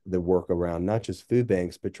the work around not just food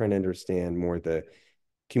banks, but trying to understand more the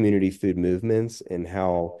community food movements and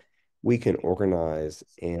how we can organize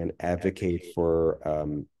and advocate for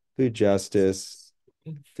food justice,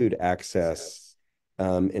 food access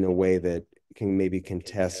in a way that can maybe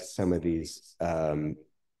contest some of these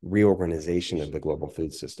reorganization of the global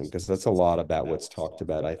food system, because that's a lot about what's talked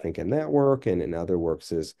about, I think, in that work and in other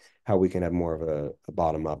works, is how we can have more of a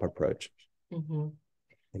bottom-up approach. Mhm.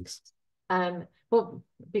 Thanks. Well,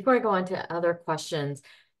 before I go on to other questions,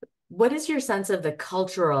 what is your sense of the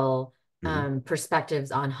cultural Mhm.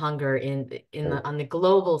 perspectives on hunger in Right. the on the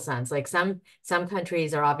global sense? Like some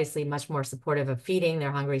countries are obviously much more supportive of feeding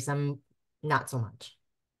their hungry, some not so much.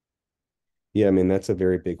 Yeah, I mean, that's a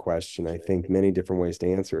very big question. I think many different ways to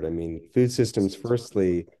answer it. I mean, food systems,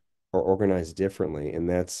 firstly, are organized differently, and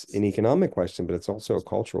that's an economic question, but it's also a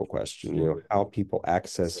cultural question. Mm. How people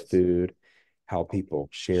access food, how people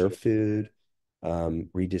share food,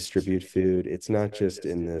 redistribute food. It's not just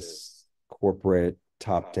in this corporate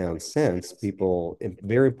top-down sense. People, in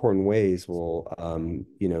very important ways, will,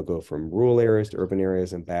 go from rural areas to urban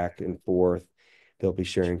areas and back and forth. They'll be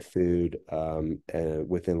sharing food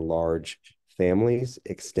within large families,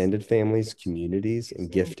 extended families, communities,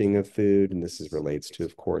 and gifting of food. And this is relates to,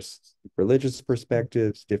 of course, religious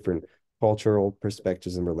perspectives, different cultural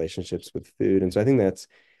perspectives and relationships with food. And so I think that's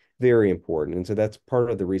very important. And so that's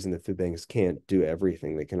part of the reason that food banks can't do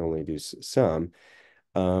everything. They can only do some.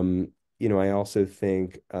 I also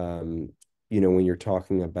think, when you're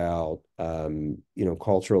talking about,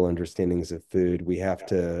 cultural understandings of food, we have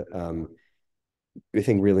to, I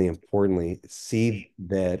think really importantly, see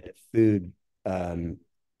that food um,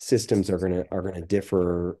 systems are gonna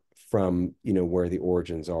differ from where the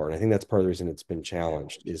origins are, and I think that's part of the reason it's been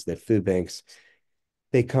challenged is that food banks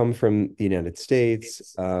they come from the United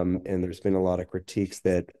States, and there's been a lot of critiques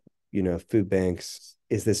that food banks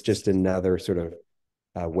is this just another sort of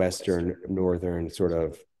Western, Northern sort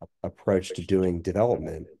of approach to doing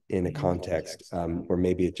development in a context where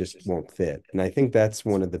maybe it just won't fit. And I think that's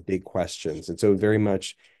one of the big questions. And so, very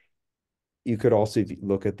much, you could also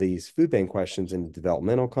look at these food bank questions in a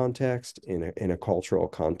developmental context, in a cultural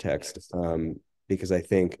context, because I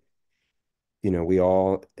think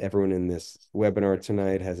everyone in this webinar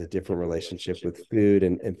tonight has a different relationship with food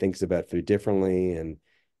and thinks about food differently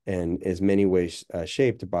and is many ways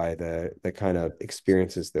shaped by the kind of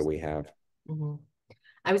experiences that we have. Mhm.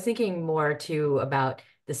 I was thinking more too about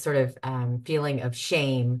this sort of feeling of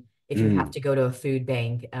shame if you have Mm, to go to a food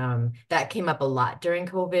bank. That came up a lot during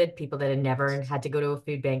COVID, people that had never had to go to a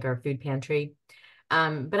food bank or a food pantry.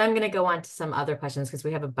 But I'm going to go on to some other questions because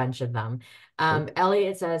we have a bunch of them. sure.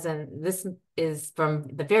 Elliot says, and this is from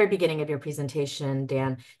the very beginning of your presentation,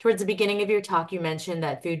 Dan, towards the beginning of your talk, you mentioned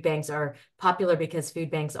that food banks are popular because food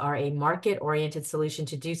banks are a market-oriented solution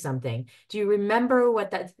to do something. Do you remember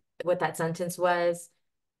what that sentence was?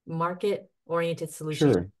 Market-oriented solution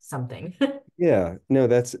to Sure. something. Yeah. No,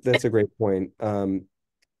 that's a great point.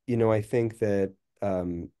 I think that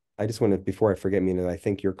I just want to, before I forget, Mina, I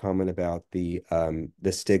think your comment about the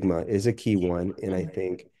stigma is a key one, and I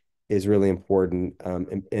think is really important.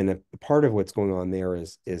 And a part of what's going on there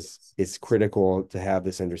is it's critical to have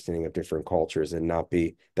this understanding of different cultures and not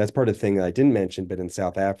be. That's part of the thing that I didn't mention, but in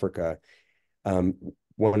South Africa, um,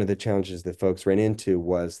 one of the challenges that folks ran into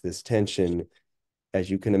was this tension,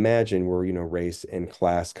 as you can imagine, where race and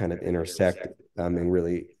class kind of intersect in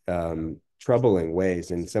really troubling ways.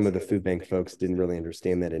 And some of the food bank folks didn't really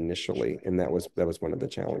understand that initially, and that was one of the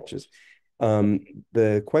challenges.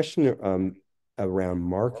 The question around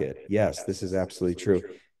market, yes, this is absolutely true.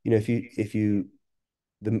 If you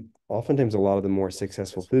the oftentimes a lot of the more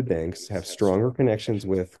successful food banks have stronger connections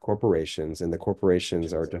with corporations, and the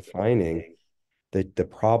corporations are defining the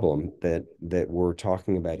problem that we're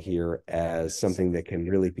talking about here as something that can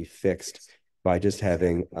really be fixed by just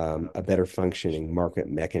having a better functioning market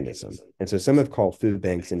mechanism. And so some have called food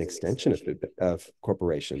banks an extension of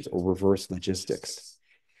corporations or reverse logistics.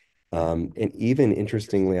 And even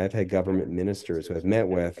interestingly, I've had government ministers who I've met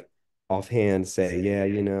with offhand say, yeah,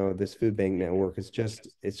 this food bank network is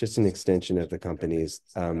just an extension of the companies.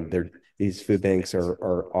 These food banks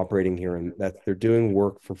are operating here, and that they're doing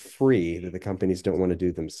work for free that the companies don't want to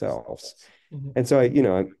do themselves. Mhm. And so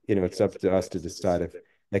it's up to us to decide if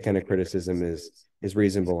that kind of criticism is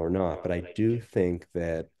reasonable or not. But I do think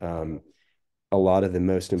that a lot of the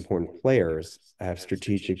most important players have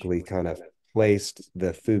strategically kind of placed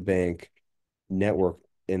the food bank network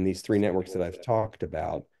in these three networks that I've talked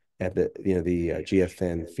about at the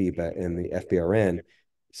GFN, FIBA, and the FBRN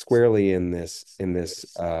squarely in this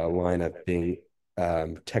line of being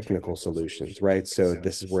technical solutions, right? So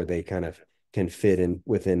this is where they kind of can fit in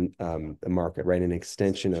within the market, right? An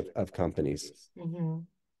extension of companies. Mhm.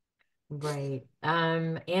 Right.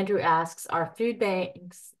 Andrew asks, are food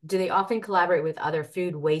banks, do they often collaborate with other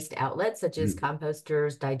food waste outlets such as Mhm.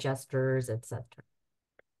 composters, digesters, etc.?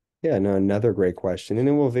 Yeah, no, another great question, and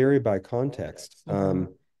it will vary by context.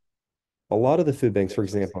 Mhm. A lot of the food banks, for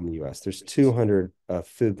example, in the US, there's 200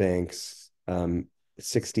 food banks,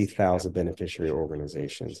 60,000 beneficiary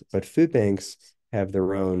organizations. But food banks have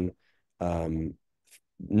their own Um,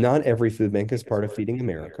 Not every food bank is part of Feeding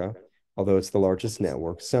America, although it's the largest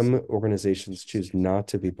network. Some organizations choose not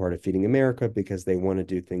to be part of Feeding America because they want to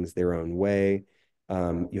do things their own way.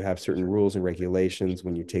 You have certain rules and regulations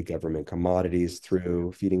when you take government commodities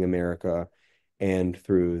through Feeding America and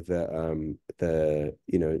through the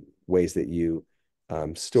ways that you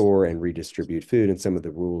store and redistribute food and some of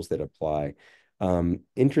the rules that apply.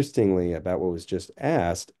 Interestingly, about what was just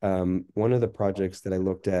asked, one of the projects that I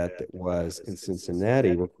looked at that was in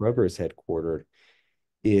Cincinnati, where Kroger is headquartered,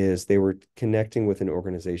 is they were connecting with an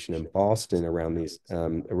organization in Boston around these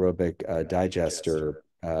aerobic digester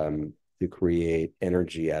to create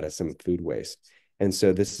energy out of some food waste. And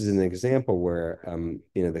so this is an example where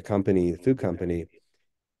the food company,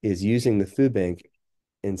 is using the food bank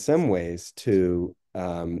in some ways to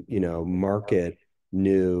market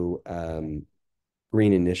new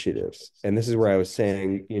green initiatives. And this is where I was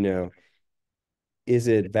saying, is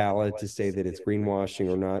it valid to say that it's greenwashing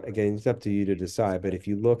or not? Again, it's up to you to decide. But if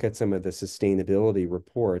you look at some of the sustainability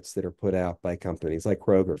reports that are put out by companies like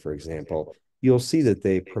Kroger, for example, you'll see that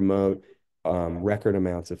they promote record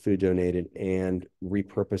amounts of food donated and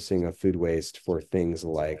repurposing of food waste for things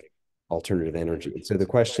like alternative energy. So the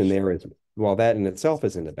question there is, while that in itself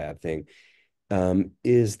isn't a bad thing,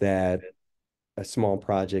 is that a small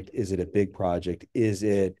project? Is it a big project? Is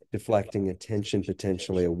it deflecting attention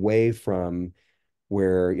potentially away from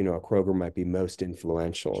where, a Kroger might be most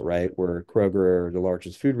influential, right? Where Kroger, the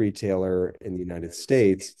largest food retailer in the United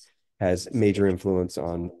States, has major influence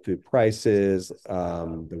on food prices,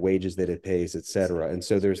 the wages that it pays, et cetera. And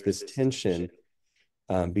so there's this tension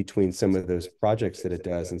between some of those projects that it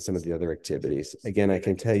does and some of the other activities. Again, I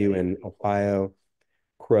can tell you in Ohio,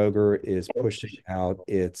 Kroger is pushing out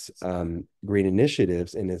its green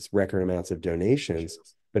initiatives and its record amounts of donations,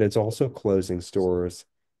 but it's also closing stores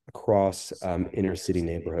across inner city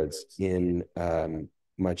neighborhoods in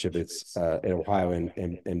much of its in Ohio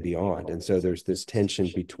and beyond. And so there's this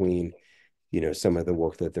tension between, some of the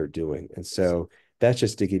work that they're doing. And so that's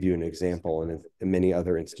just to give you an example, and in many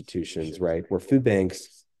other institutions, right, where food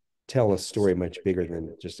banks tell a story much bigger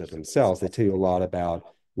than just of themselves. They tell you a lot about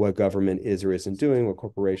what government is or isn't doing, what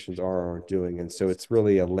corporations are or aren't doing. And so it's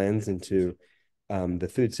really a lens into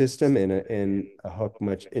the food system and a hook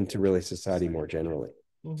much into really society more generally.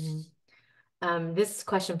 Mhm. This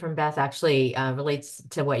question from Beth actually relates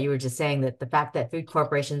to what you were just saying, that the fact that food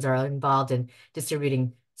corporations are involved in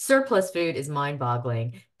distributing surplus food is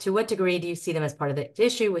mind-boggling. To what degree do you see them as part of the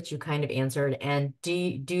issue, which you kind of answered, and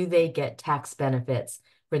do they get tax benefits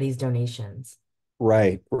for these donations?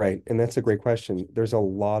 Right, right. And that's a great question. There's a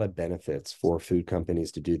lot of benefits for food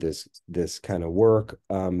companies to do this kind of work.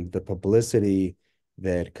 The publicity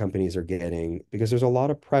that companies are getting, because there's a lot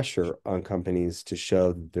of pressure on companies to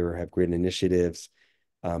show that they have great initiatives,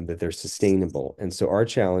 that they're sustainable. And so our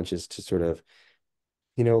challenge is to sort of,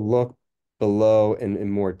 look below and in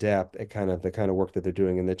more depth at kind of the kind of work that they're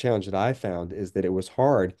doing. And the challenge that I found is that it was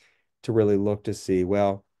hard to really look to see,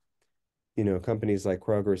 well, companies like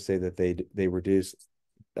Kroger say that they reduce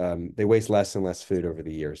they waste less and less food over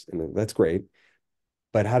the years, and that's great.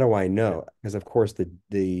 But how do I know? Because of course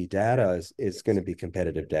the data is going to be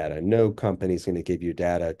competitive data. No company is going to give you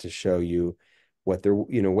data to show you what they're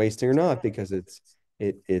wasting or not, because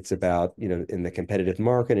it's about in the competitive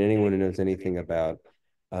market. And anyone who knows anything about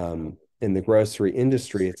in the grocery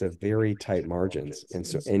industry, it's a very tight margins, and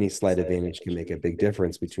so any slight advantage can make a big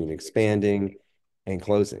difference between expanding and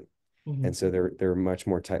closing. Mhm. And so they're much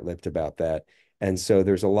more tight-lipped about that. And so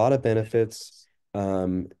there's a lot of benefits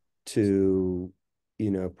to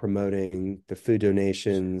promoting the food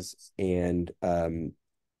donations and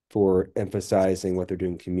for emphasizing what they're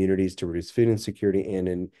doing in communities to reduce food insecurity and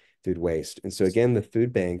in food waste. And so again, the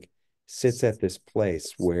food bank sits at this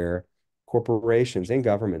place where corporations and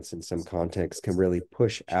governments in some contexts can really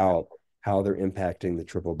push out how they're impacting the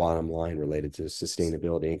triple bottom line related to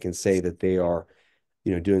sustainability, and can say that they are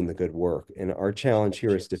doing the good work. And our challenge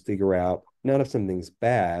here is to figure out not if something's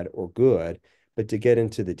bad or good, but to get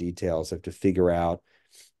into the details of to figure out,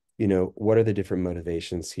 what are the different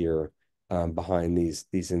motivations here behind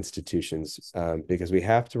these institutions, because we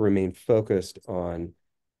have to remain focused on,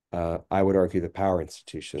 I would argue, the power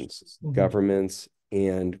institutions, Mhm. governments,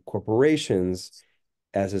 and corporations,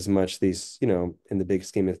 as much these, in the big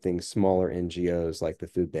scheme of things, smaller NGOs like the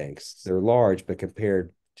food banks. They're large, but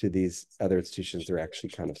compared to these other institutions, they're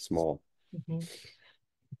actually kind of small. Mhm.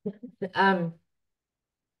 Um,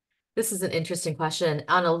 this is an interesting question.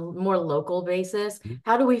 On a more local basis,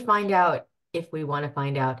 how do we find out, if we want to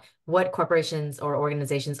find out, what corporations or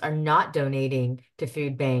organizations are not donating to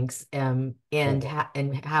food banks, and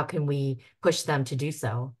how can we push them to do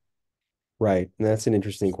so? Right. And that's an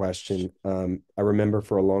interesting question. I remember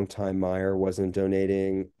for a long time Meyer wasn't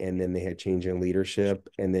donating, and then they had change in leadership,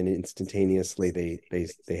 and then instantaneously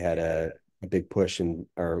they had a big push and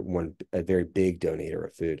or one a very big donator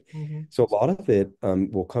of food. Mhm. So a lot of it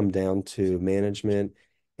will come down to management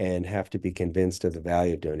and have to be convinced of the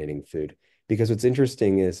value of donating food. Because what's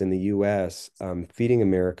interesting is in the US, Feeding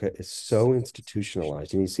America is so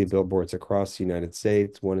institutionalized, and you see billboards across the United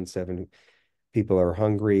States, 1 in 7 people are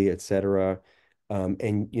hungry, et cetera.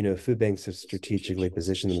 And food banks have strategically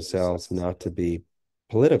positioned themselves not to be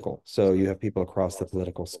political. So you have people across the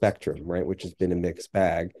political spectrum, right, which has been a mixed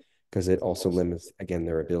bag because it also limits, again,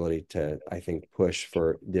 their ability to, I think, push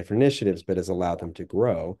for different initiatives, but has allowed them to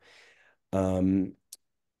grow. Um,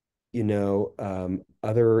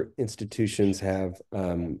 Other institutions have,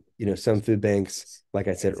 some food banks, like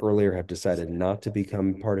I said earlier, have decided not to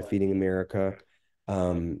become part of Feeding America,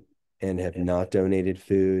 um, and have not donated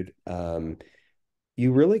food.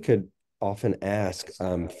 You really could often ask,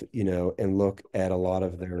 and look at a lot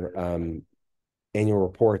of their annual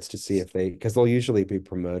reports to see if because they'll usually be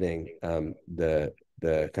promoting the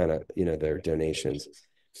kind of, their donations.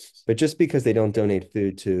 But just because they don't donate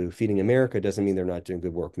food to Feeding America doesn't mean they're not doing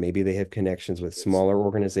good work. Maybe they have connections with smaller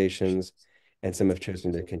organizations, and some have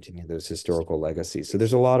chosen to continue those historical legacies. So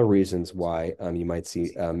there's a lot of reasons why you might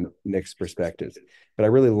see mixed perspectives. But I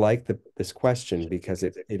really like this question because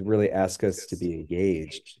it really asks us to be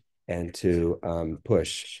engaged and to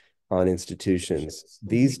push on institutions.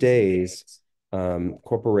 These Mhm. days,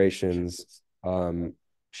 corporations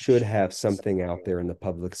should have something out there in the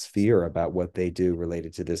public sphere about what they do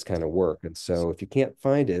related to this kind of work. And so if you can't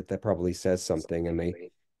find it, that probably says something, and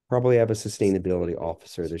they probably have a sustainability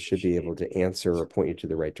officer that should be able to answer or point you to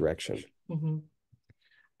the right direction. Mhm.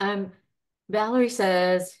 Um, Valerie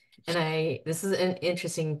says, and this is an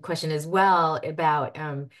interesting question as well about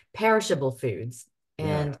perishable foods Yeah,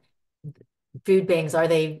 and food banks. Are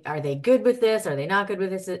they good with this? Are they not good with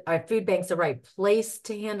this? Are food banks the right place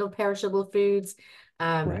to handle perishable foods?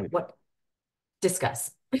 right. What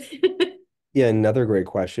discuss? Yeah, another great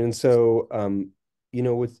question. So,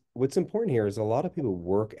 what's important here is a lot of people who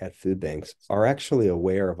work at food banks are actually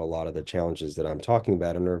aware of a lot of the challenges that I'm talking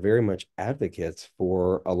about and are very much advocates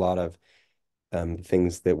for a lot of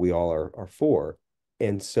things that we all are for.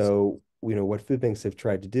 And so, what food banks have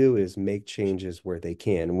tried to do is make changes where they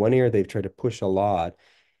can. One area they've tried to push a lot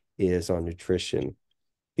is on nutrition.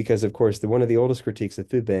 Because of course, one of the oldest critiques of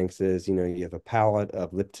food banks is, you have a palette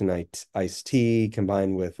of Lipton iced tea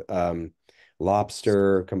combined with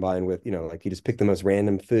lobster, combined with, like you just pick the most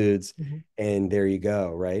random foods, Mhm. and there you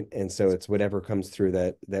go, right? And so it's whatever comes through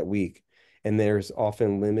that week. And there's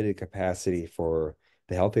often limited capacity for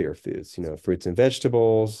the healthier foods, fruits and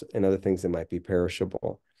vegetables and other things that might be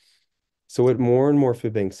perishable. So what more and more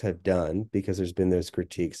food banks have done, because there's been those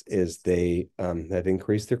critiques, is they have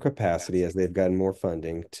increased their capacity as they've gotten more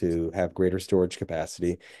funding to have greater storage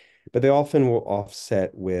capacity. But they often will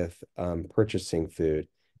offset with purchasing food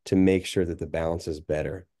to make sure that the balance is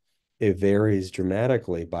better. It varies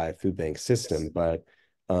dramatically by food bank system, but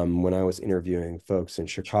when I was interviewing folks in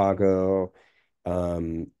Chicago,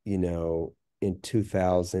 in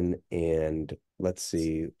 2000 and let's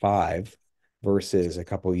see, 5 versus a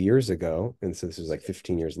couple years ago, and so this is like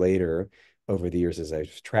 15 years later, over the years as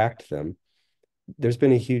I've tracked them, there's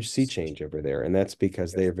been a huge sea change over there. And that's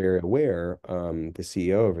because they're very aware, the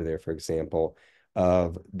CEO over there, for example,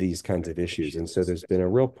 of these kinds of issues. And so there's been a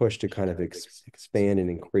real push to kind of expand and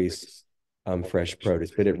increase fresh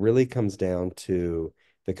produce. But it really comes down to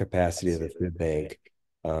the capacity of the food bank,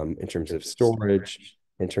 in terms of storage,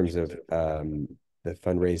 in terms of the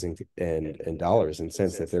fundraising and dollars and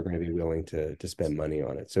cents that they're going to be willing to spend money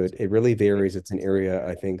on it. So it really varies. It's an area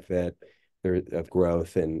I think that there of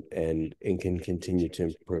growth and can continue to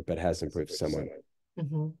improve, but has improved somewhat.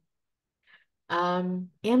 Mhm. Anne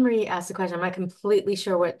Marie asked a question. I'm not completely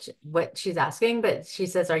sure what she's asking, but she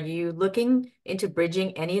says, "Are you looking into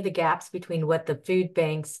bridging any of the gaps between what the food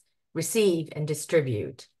banks receive and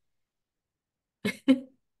distribute?"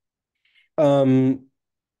 Um,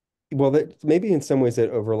 well, that maybe in some ways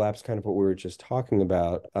that overlaps kind of what we were just talking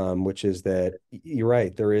about, which is that you're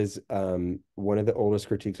right. There is one of the oldest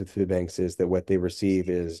critiques with food banks is that what they receive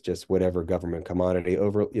is just whatever government commodity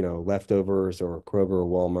over, leftovers, or Kroger or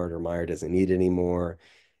Walmart or Meijer doesn't need anymore.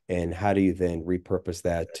 And how do you then repurpose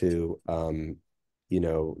that to,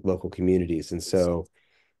 local communities? And so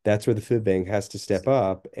that's where the food bank has to step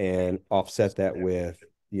up and offset that with,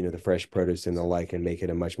 the fresh produce and the like, and make it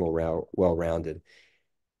a much more well-rounded.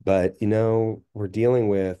 But, we're dealing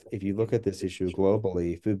with, if you look at this issue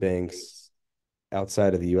globally, food banks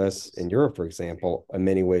outside of the US and Europe, for example, in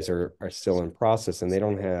many ways are still in process and they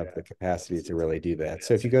don't have the capacity to really do that.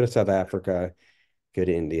 So if you go to South Africa, go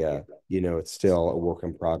to India, it's still a work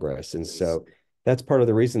in progress. And so that's part of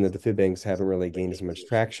the reason that the food banks haven't really gained as much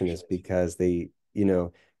traction is because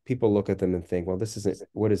people look at them and think, well, this isn't,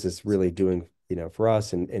 what is this really doing, for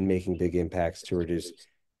us and making big impacts to reduce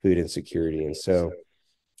food insecurity. And so,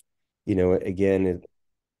 again,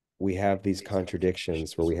 we have these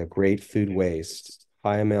contradictions where we have great food waste,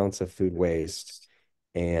 high amounts of food waste,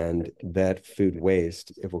 and that food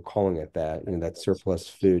waste, if we're calling it that, that surplus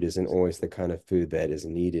food isn't always the kind of food that is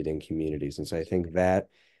needed in communities. And so I think that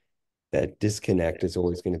disconnect is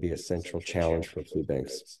always going to be a central challenge for food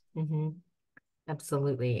banks. Mm-hmm.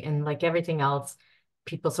 Absolutely. And like everything else,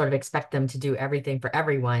 people sort of expect them to do everything for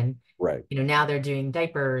everyone. Right. Now they're doing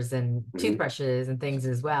diapers and toothbrushes and things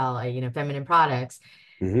as well, feminine products.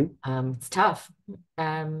 It's tough,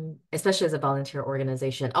 especially as a volunteer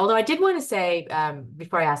organization. Although I did want to say,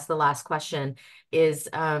 before I ask the last question, is,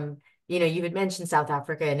 you had mentioned South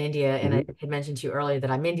Africa and India, and I had mentioned to you earlier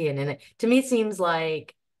that I'm Indian, and to me, it seems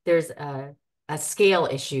like there's a scale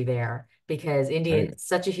issue there because India has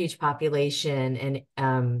such a huge population,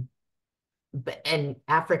 and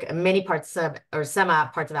Africa, many parts of, or some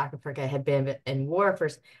parts of Africa had been in war for,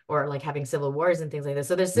 or like having civil wars and things like this.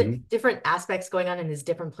 So there's different aspects going on in these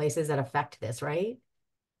different places that affect this, right?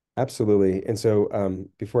 Absolutely. And so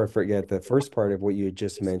before I forget, the first part of what you had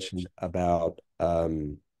just mentioned about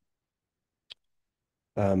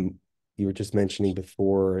you were just mentioning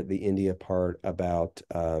before the India part about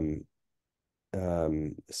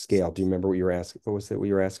scale. Do you remember what you were asking? What was it what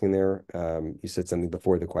you were asking there? You said something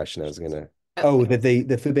before the question I was gonna. Oh, that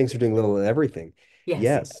the food banks are doing little of everything.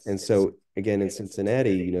 Yes. And so again, in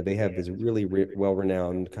Cincinnati, they have this really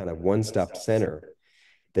well-renowned kind of one-stop center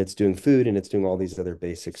that's doing food and it's doing all these other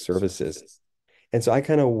basic services. And so I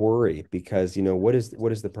kind of worry because, what is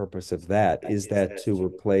the purpose of that? Is that to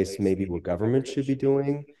replace maybe what government should be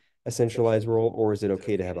doing, a centralized role, or is it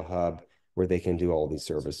okay to have a hub where they can do all these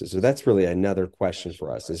services? So that's really another question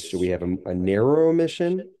for us is should we have a narrow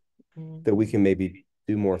mission that we can maybe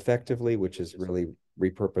do more effectively, which is really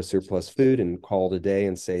repurpose surplus food and call it a day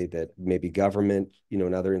and say that maybe government,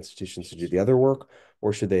 and other institutions should do the other work,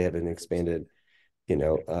 or should they have an expanded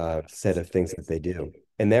set of things that they do.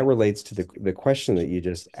 And that relates to the question that you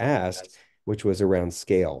just asked, which was around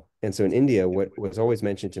scale. And so in India, what was always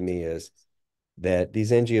mentioned to me is that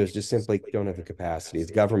these NGOs just simply don't have the capacity. It's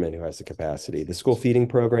government who has the capacity. The school feeding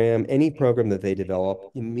program, any program that they develop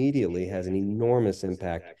immediately has an enormous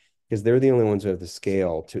impact because they're the only ones who have the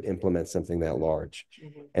scale to implement something that large.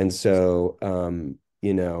 And so,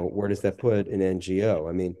 where does that put an NGO?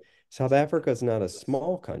 I mean, South Africa is not a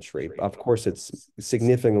small country. Of course, it's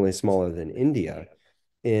significantly smaller than India.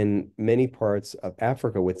 In many parts of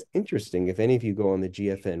Africa, what's interesting, if any of you go on the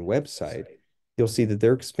GFN website, you'll see that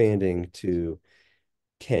they're expanding to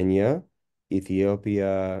Kenya,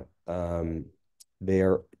 Ethiopia,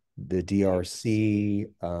 they're the DRC,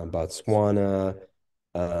 Botswana,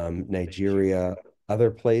 Nigeria,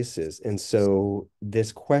 other places. And so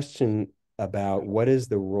this question about what is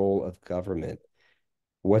the role of government,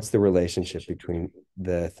 what's the relationship between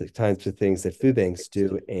the types of things that food banks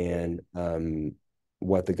do and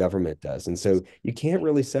what the government does. And so you can't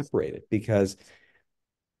really separate it because,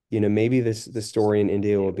 maybe the story in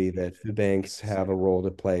India will be that food banks have a role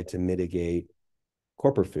to play to mitigate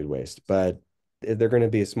corporate food waste, but they're going to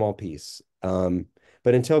be a small piece.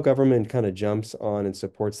 But until government kind of jumps on and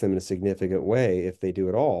supports them in a significant way, if they do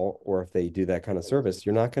it all, or if they do that kind of service,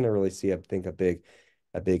 you're not going to really see, I think, a big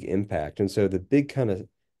impact. And so the big, kind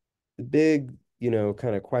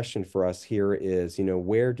of question for us here is,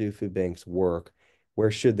 where do food banks work?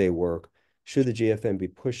 Where should they work? Should the GFN be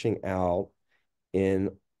pushing out in,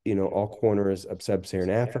 all corners of sub-Saharan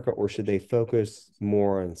Africa, or should they focus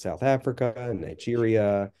more on South Africa and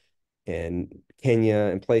Nigeria and Kenya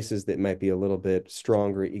and places that might be a little bit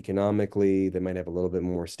stronger economically, that might have a little bit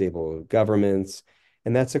more stable governments?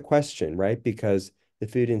 And that's a question, right? Because the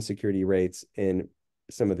food insecurity rates in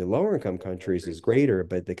some of the lower income countries is greater,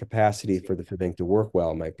 but the capacity for the food bank to work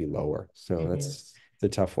well might be lower. So that's a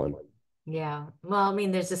tough one. Yeah. Well, I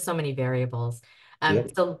mean, there's just so many variables.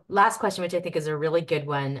 Yep. So last question, which I think is a really good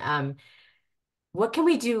one. What can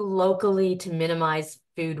we do locally to minimize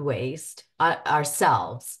food waste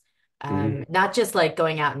ourselves? Not just like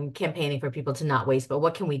going out and campaigning for people to not waste, but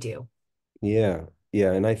what can we do? Yeah.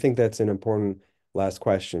 Yeah. And I think that's an important last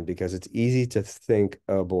question because it's easy to think,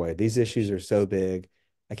 oh boy, these issues are so big.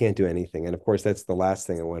 I can't do anything. And of course, that's the last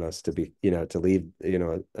thing I want us to be, to leave,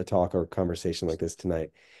 a talk or conversation like this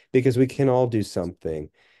tonight, because we can all do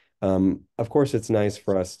something. Of course, it's nice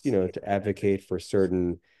for us, to advocate for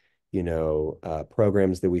certain,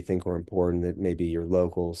 programs that we think are important that maybe your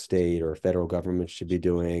local, state, or federal government should be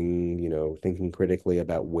doing, thinking critically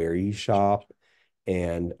about where you shop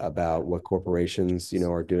and about what corporations,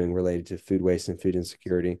 are doing related to food waste and food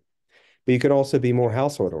insecurity. But you could also be more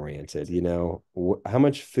household oriented, how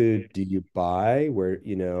much food do you buy? Where,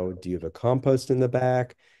 do you have a compost in the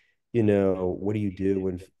back? What do you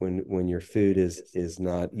do when your food is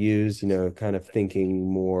not used, kind of thinking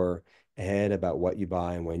more ahead about what you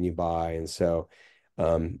buy and when you buy. And so,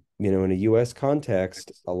 in a US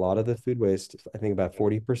context, a lot of the food waste, I think about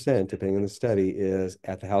 40%, depending on the study, is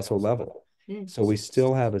at the household level. Mm. So we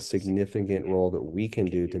still have a significant role that we can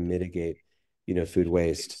do to mitigate, food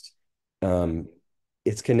waste. Um,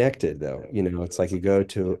 it's connected though, it's like you go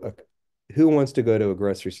to who wants to go to a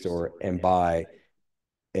grocery store and buy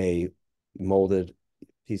a molded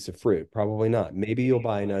piece of fruit? Probably not. Maybe you'll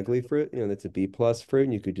buy an ugly fruit, that's a B plus fruit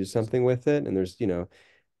and you could do something with it. And there's,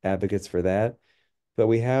 advocates for that. But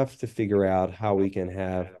we have to figure out how we can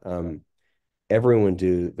have everyone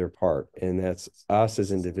do their part. And that's us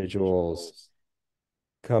as individuals,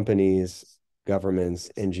 companies, governments,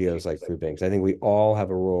 NGOs like food banks. I think we all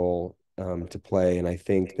have a role to play. And I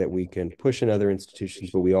think that we can push in other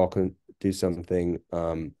institutions, but we all can do something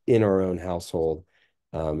in our own household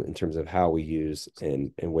in terms of how we use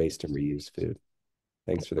and waste and reuse food.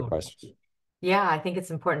 Thanks for the question. Yeah, I think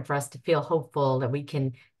it's important for us to feel hopeful that we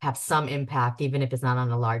can have some impact, even if it's not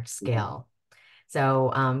on a large scale.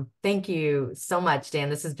 So thank you so much, Dan.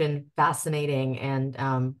 This has been fascinating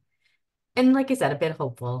and like I said, a bit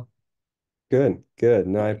hopeful. Good, good.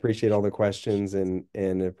 No, I appreciate all the questions and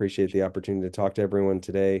appreciate the opportunity to talk to everyone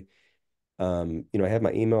today. I have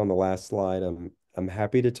my email on the last slide. I'm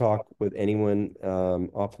happy to talk with anyone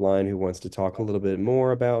offline who wants to talk a little bit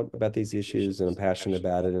more about these issues, and I'm passionate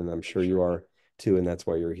about it, and I'm sure you are too, and that's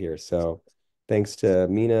why you're here. So thanks to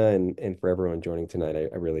Mina and for everyone joining tonight.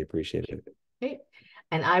 I really appreciate it. Great.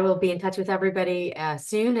 And I will be in touch with everybody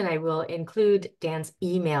soon, and I will include Dan's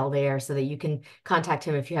email there so that you can contact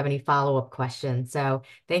him if you have any follow-up questions. So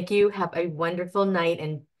thank you. Have a wonderful night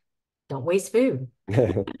and don't waste food.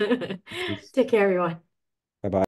 Take care, everyone.